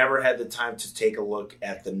 I never had the time to take a look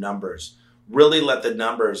at the numbers, really let the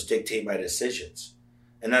numbers dictate my decisions,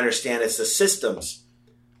 and understand it's the systems.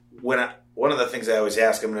 One of the things I always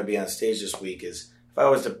ask, I'm going to be on stage this week, is if I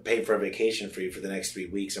was to pay for a vacation for you for the next 3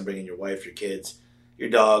 weeks, I'm bringing your wife, your kids, your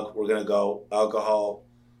dog, we're going to go, alcohol,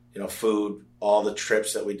 food, all the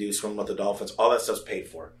trips that we do, swim with the dolphins, all that stuff's paid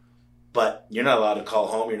for. But you're not allowed to call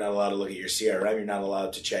home. You're not allowed to look at your CRM. You're not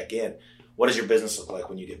allowed to check in. What does your business look like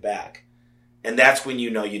when you get back? And that's when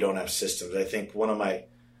you know you don't have systems. I think one of my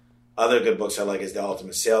other good books I like is The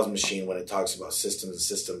Ultimate Sales Machine, when it talks about systems,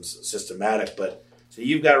 systematic. But so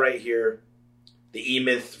you've got right here the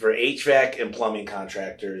E-Myth for HVAC and plumbing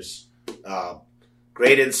contractors.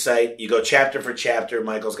 Great insight. You go chapter for chapter.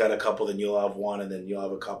 Michael's got a couple, then you'll have one, and then you'll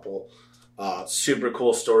have a couple. Super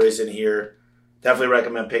cool stories in here. Definitely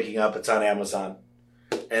recommend picking up. It's on Amazon.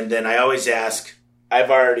 And then I always ask, I've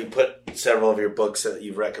already put several of your books that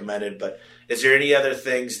you've recommended, but is there any other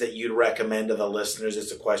things that you'd recommend to the listeners?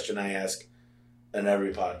 It's a question I ask in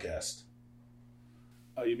every podcast.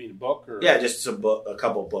 Oh, you mean a book? Or? Yeah, just a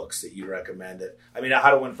couple books that you recommended. I mean,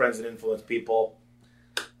 How to Win Friends and Influence People.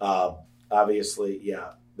 Obviously,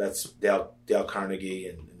 yeah, that's Dale Carnegie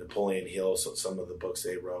and Napoleon Hill, so some of the books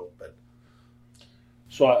they wrote. But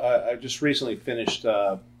so I just recently finished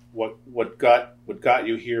What Got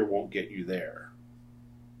You Here Won't Get You There.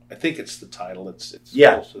 I think it's the title. It's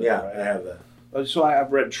yeah, right? I have that. So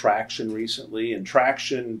I've read Traction recently, and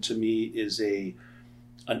Traction to me is an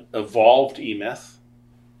evolved E-Myth,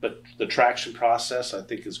 but the Traction process I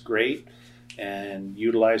think is great, and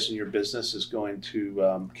utilizing your business is going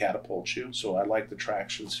to catapult you. So I like the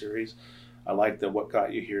Traction series. I like that What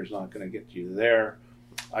Got You Here is not going to get you there.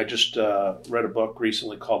 I just read a book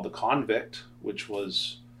recently called The Convict, which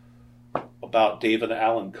was about David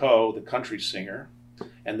Allan Coe, the country singer.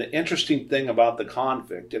 And the interesting thing about The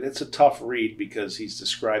Convict, and it's a tough read because he's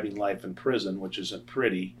describing life in prison, which isn't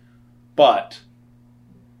pretty, but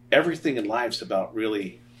everything in life's about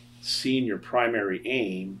really seeing your primary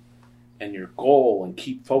aim and your goal and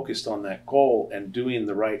keep focused on that goal and doing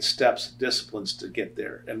the right steps, disciplines to get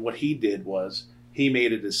there. And what he did was he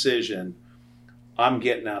made a decision, I'm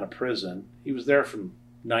getting out of prison. He was there from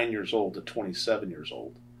 9 years old to 27 years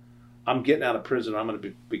old. I'm getting out of prison. I'm going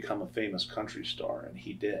to become a famous country star. And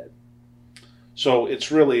he did. So it's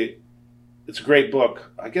a great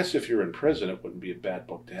book. I guess if you're in prison, it wouldn't be a bad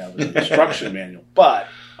book to have an instruction manual. But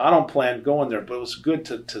I don't plan going there. But it was good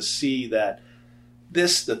to see that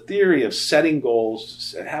the theory of setting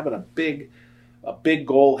goals and having a big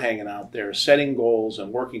goal hanging out there, setting goals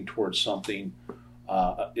and working towards something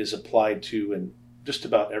is applied to in just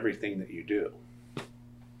about everything that you do.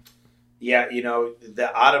 Yeah,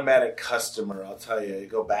 the automatic customer, I'll tell you, I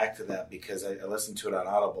go back to that because I listened to it on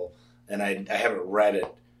Audible, and I haven't read it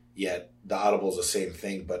yet. The Audible's the same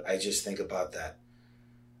thing, but I just think about that.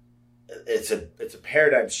 It's a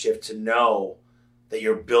paradigm shift to know that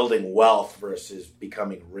you're building wealth versus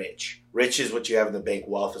becoming rich. Rich is what you have in the bank.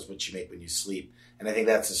 Wealth is what you make when you sleep. And I think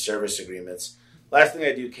that's the service agreements. Last thing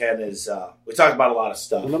I do, Ken, is we talk about a lot of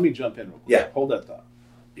stuff. Well, let me jump in real quick. Yeah. Hold that thought.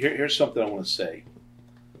 Here's something I want to say.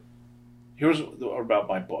 Here's about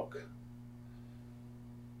my book.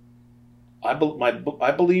 I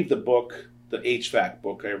believe the book, the HVAC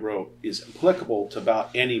book I wrote, is applicable to about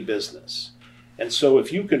any business. And so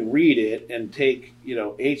if you can read it and take,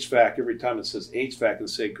 HVAC, every time it says HVAC and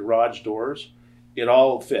say garage doors, it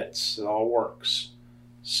all fits. It all works.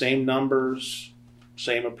 Same numbers,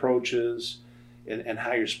 same approaches, and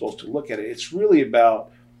how you're supposed to look at it. It's really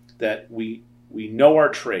about that we know our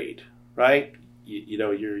trade, right?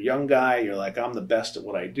 You're a young guy. You're like, I'm the best at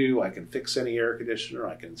what I do. I can fix any air conditioner.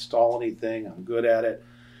 I can install anything. I'm good at it.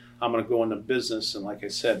 I'm going to go into business. And like I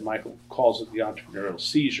said, Michael calls it the entrepreneurial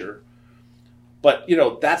seizure. But,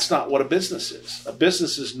 that's not what a business is. A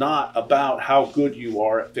business is not about how good you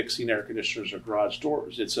are at fixing air conditioners or garage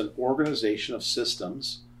doors. It's an organization of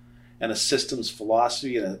systems and a systems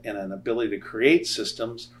philosophy and an ability to create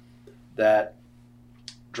systems that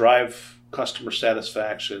drive customer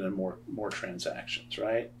satisfaction and more transactions,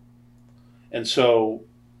 right? And so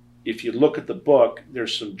if you look at the book,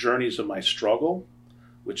 there's some journeys of my struggle,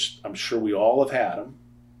 which I'm sure we all have had them.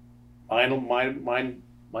 Mine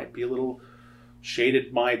might be a little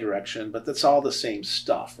shaded my direction, but that's all the same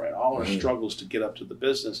stuff, right? All our struggles to get up to the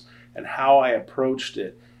business and how I approached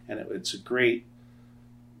it And it's a great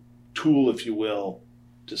tool, if you will,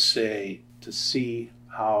 to see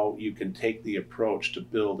how you can take the approach to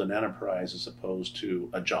build an enterprise as opposed to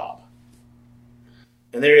a job.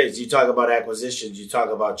 And there is, you talk about acquisitions, you talk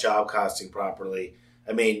about job costing properly.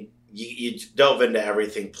 I mean, you delve into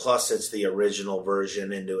everything, plus it's the original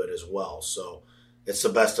version into it as well. So it's the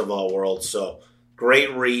best of all worlds. So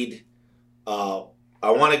great read. I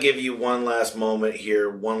want to give you one last moment here,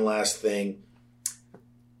 one last thing.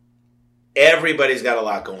 Everybody's got a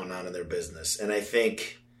lot going on in their business. And I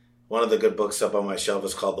think one of the good books up on my shelf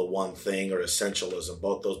is called The One Thing or Essentialism.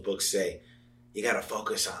 Both those books say you got to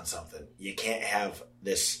focus on something. You can't have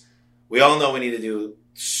this. We all know we need to do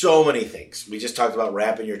so many things. We just talked about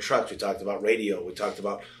wrapping your trucks. We talked about radio. We talked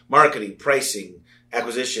about marketing, pricing,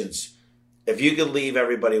 acquisitions. If you could leave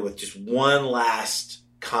everybody with just one last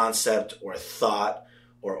concept or thought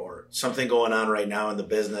or something going on right now in the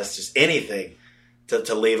business, just anything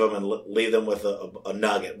to leave them and leave them with a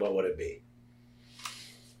nugget, what would it be?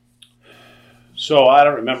 So I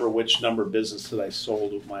don't remember which number of business that I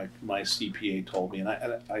sold. My CPA told me, and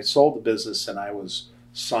I sold the business, and I was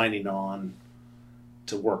signing on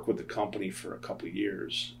to work with the company for a couple of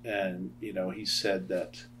years. And he said,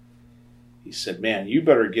 man, you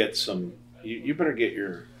better get you better get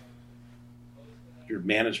your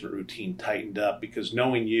management routine tightened up, because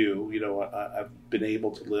knowing I've been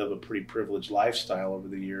able to live a pretty privileged lifestyle over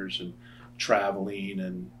the years, and traveling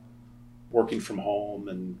and working from home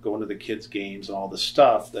and going to the kids' games and all the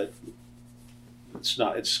stuff that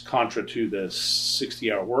it's contra to the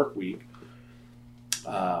 60-hour work week.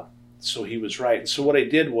 So he was right. So what I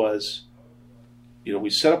did was, we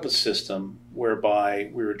set up a system whereby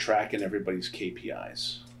we were tracking everybody's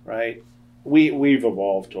KPIs, right? We've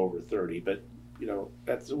evolved to over 30, but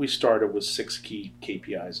we started with 6 key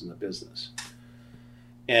KPIs in the business.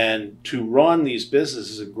 And to run these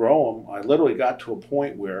businesses and grow them, I literally got to a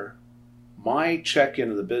point where my check-in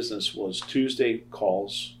of the business was Tuesday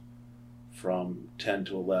calls from 10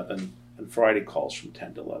 to 11 and Friday calls from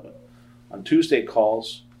 10 to 11. On Tuesday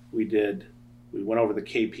calls, we went over the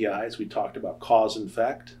KPIs. We talked about cause and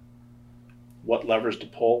effect, what levers to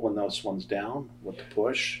pull when those one's down, what to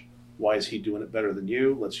push, why is he doing it better than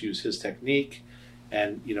you, let's use his technique,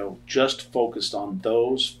 and just focused on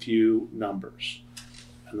those few numbers.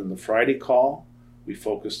 And then the Friday call, we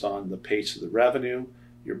focused on the pace of the revenue,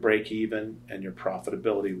 your break even, and your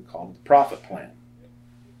profitability. We call it the profit plan.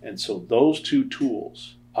 And so those 2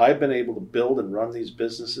 tools, I've been able to build and run these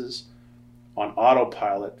businesses on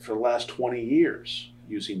autopilot for the last 20 years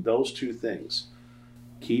using those 2 things,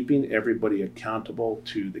 keeping everybody accountable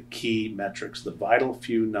to the key metrics, the vital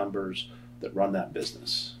few numbers that run that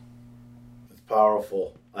business. It's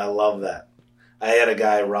powerful. I love that. I had a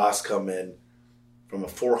guy, Ross, come in from a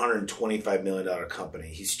 $425 million company.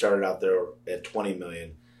 He started out there at $20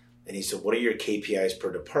 million. And he said, what are your KPIs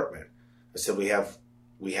per department? I said, we have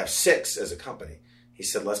 6 as a company. He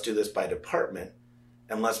said, let's do this by department,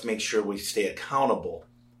 and let's make sure we stay accountable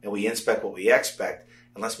and we inspect what we expect.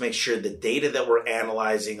 And let's make sure the data that we're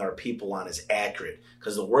analyzing our people on is accurate.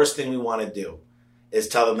 Because the worst thing we want to do is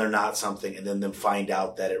tell them they're not something and then them find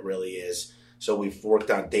out that it really is. So we've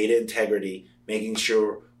worked on data integrity, making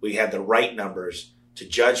sure we have the right numbers to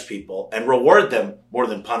judge people and reward them more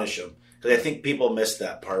than punish them. Because I think people miss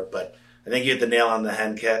that part. But I think you hit the nail on the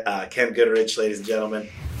head, Ken Goodrich, ladies and gentlemen.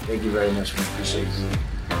 Thank you very much. We appreciate it.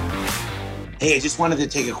 Hey, I just wanted to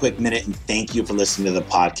take a quick minute and thank you for listening to the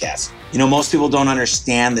podcast. Most people don't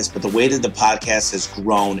understand this, but the way that the podcast has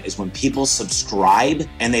grown is when people subscribe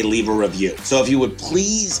and they leave a review. So if you would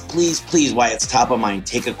please, while it's top of mind,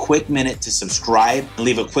 take a quick minute to subscribe and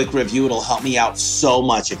leave a quick review. It'll help me out so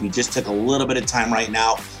much if you just took a little bit of time right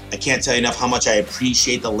now. I can't tell you enough how much I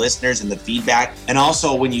appreciate the listeners and the feedback. And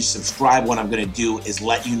also, when you subscribe, what I'm going to do is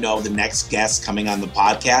let you know the next guest coming on the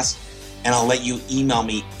podcast. And I'll let you email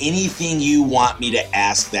me anything you want me to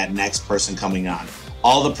ask that next person coming on.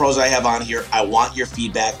 All the pros I have on here, I want your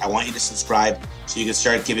feedback. I want you to subscribe so you can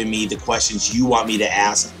start giving me the questions you want me to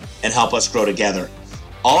ask and help us grow together.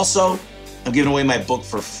 Also, I'm giving away my book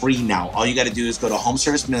for free now. All you got to do is go to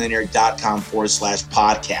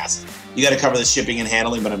homeservicemillionaire.com/podcast. You got to cover the shipping and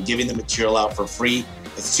handling, but I'm giving the material out for free.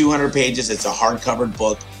 It's 200 pages. It's a hardcover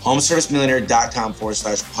book.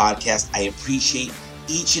 homeservicemillionaire.com/podcast. I appreciate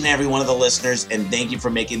each and every one of the listeners, and thank you for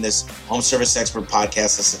making this Home Service Expert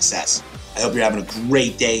podcast a success. I hope you're having a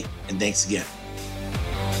great day, and thanks again.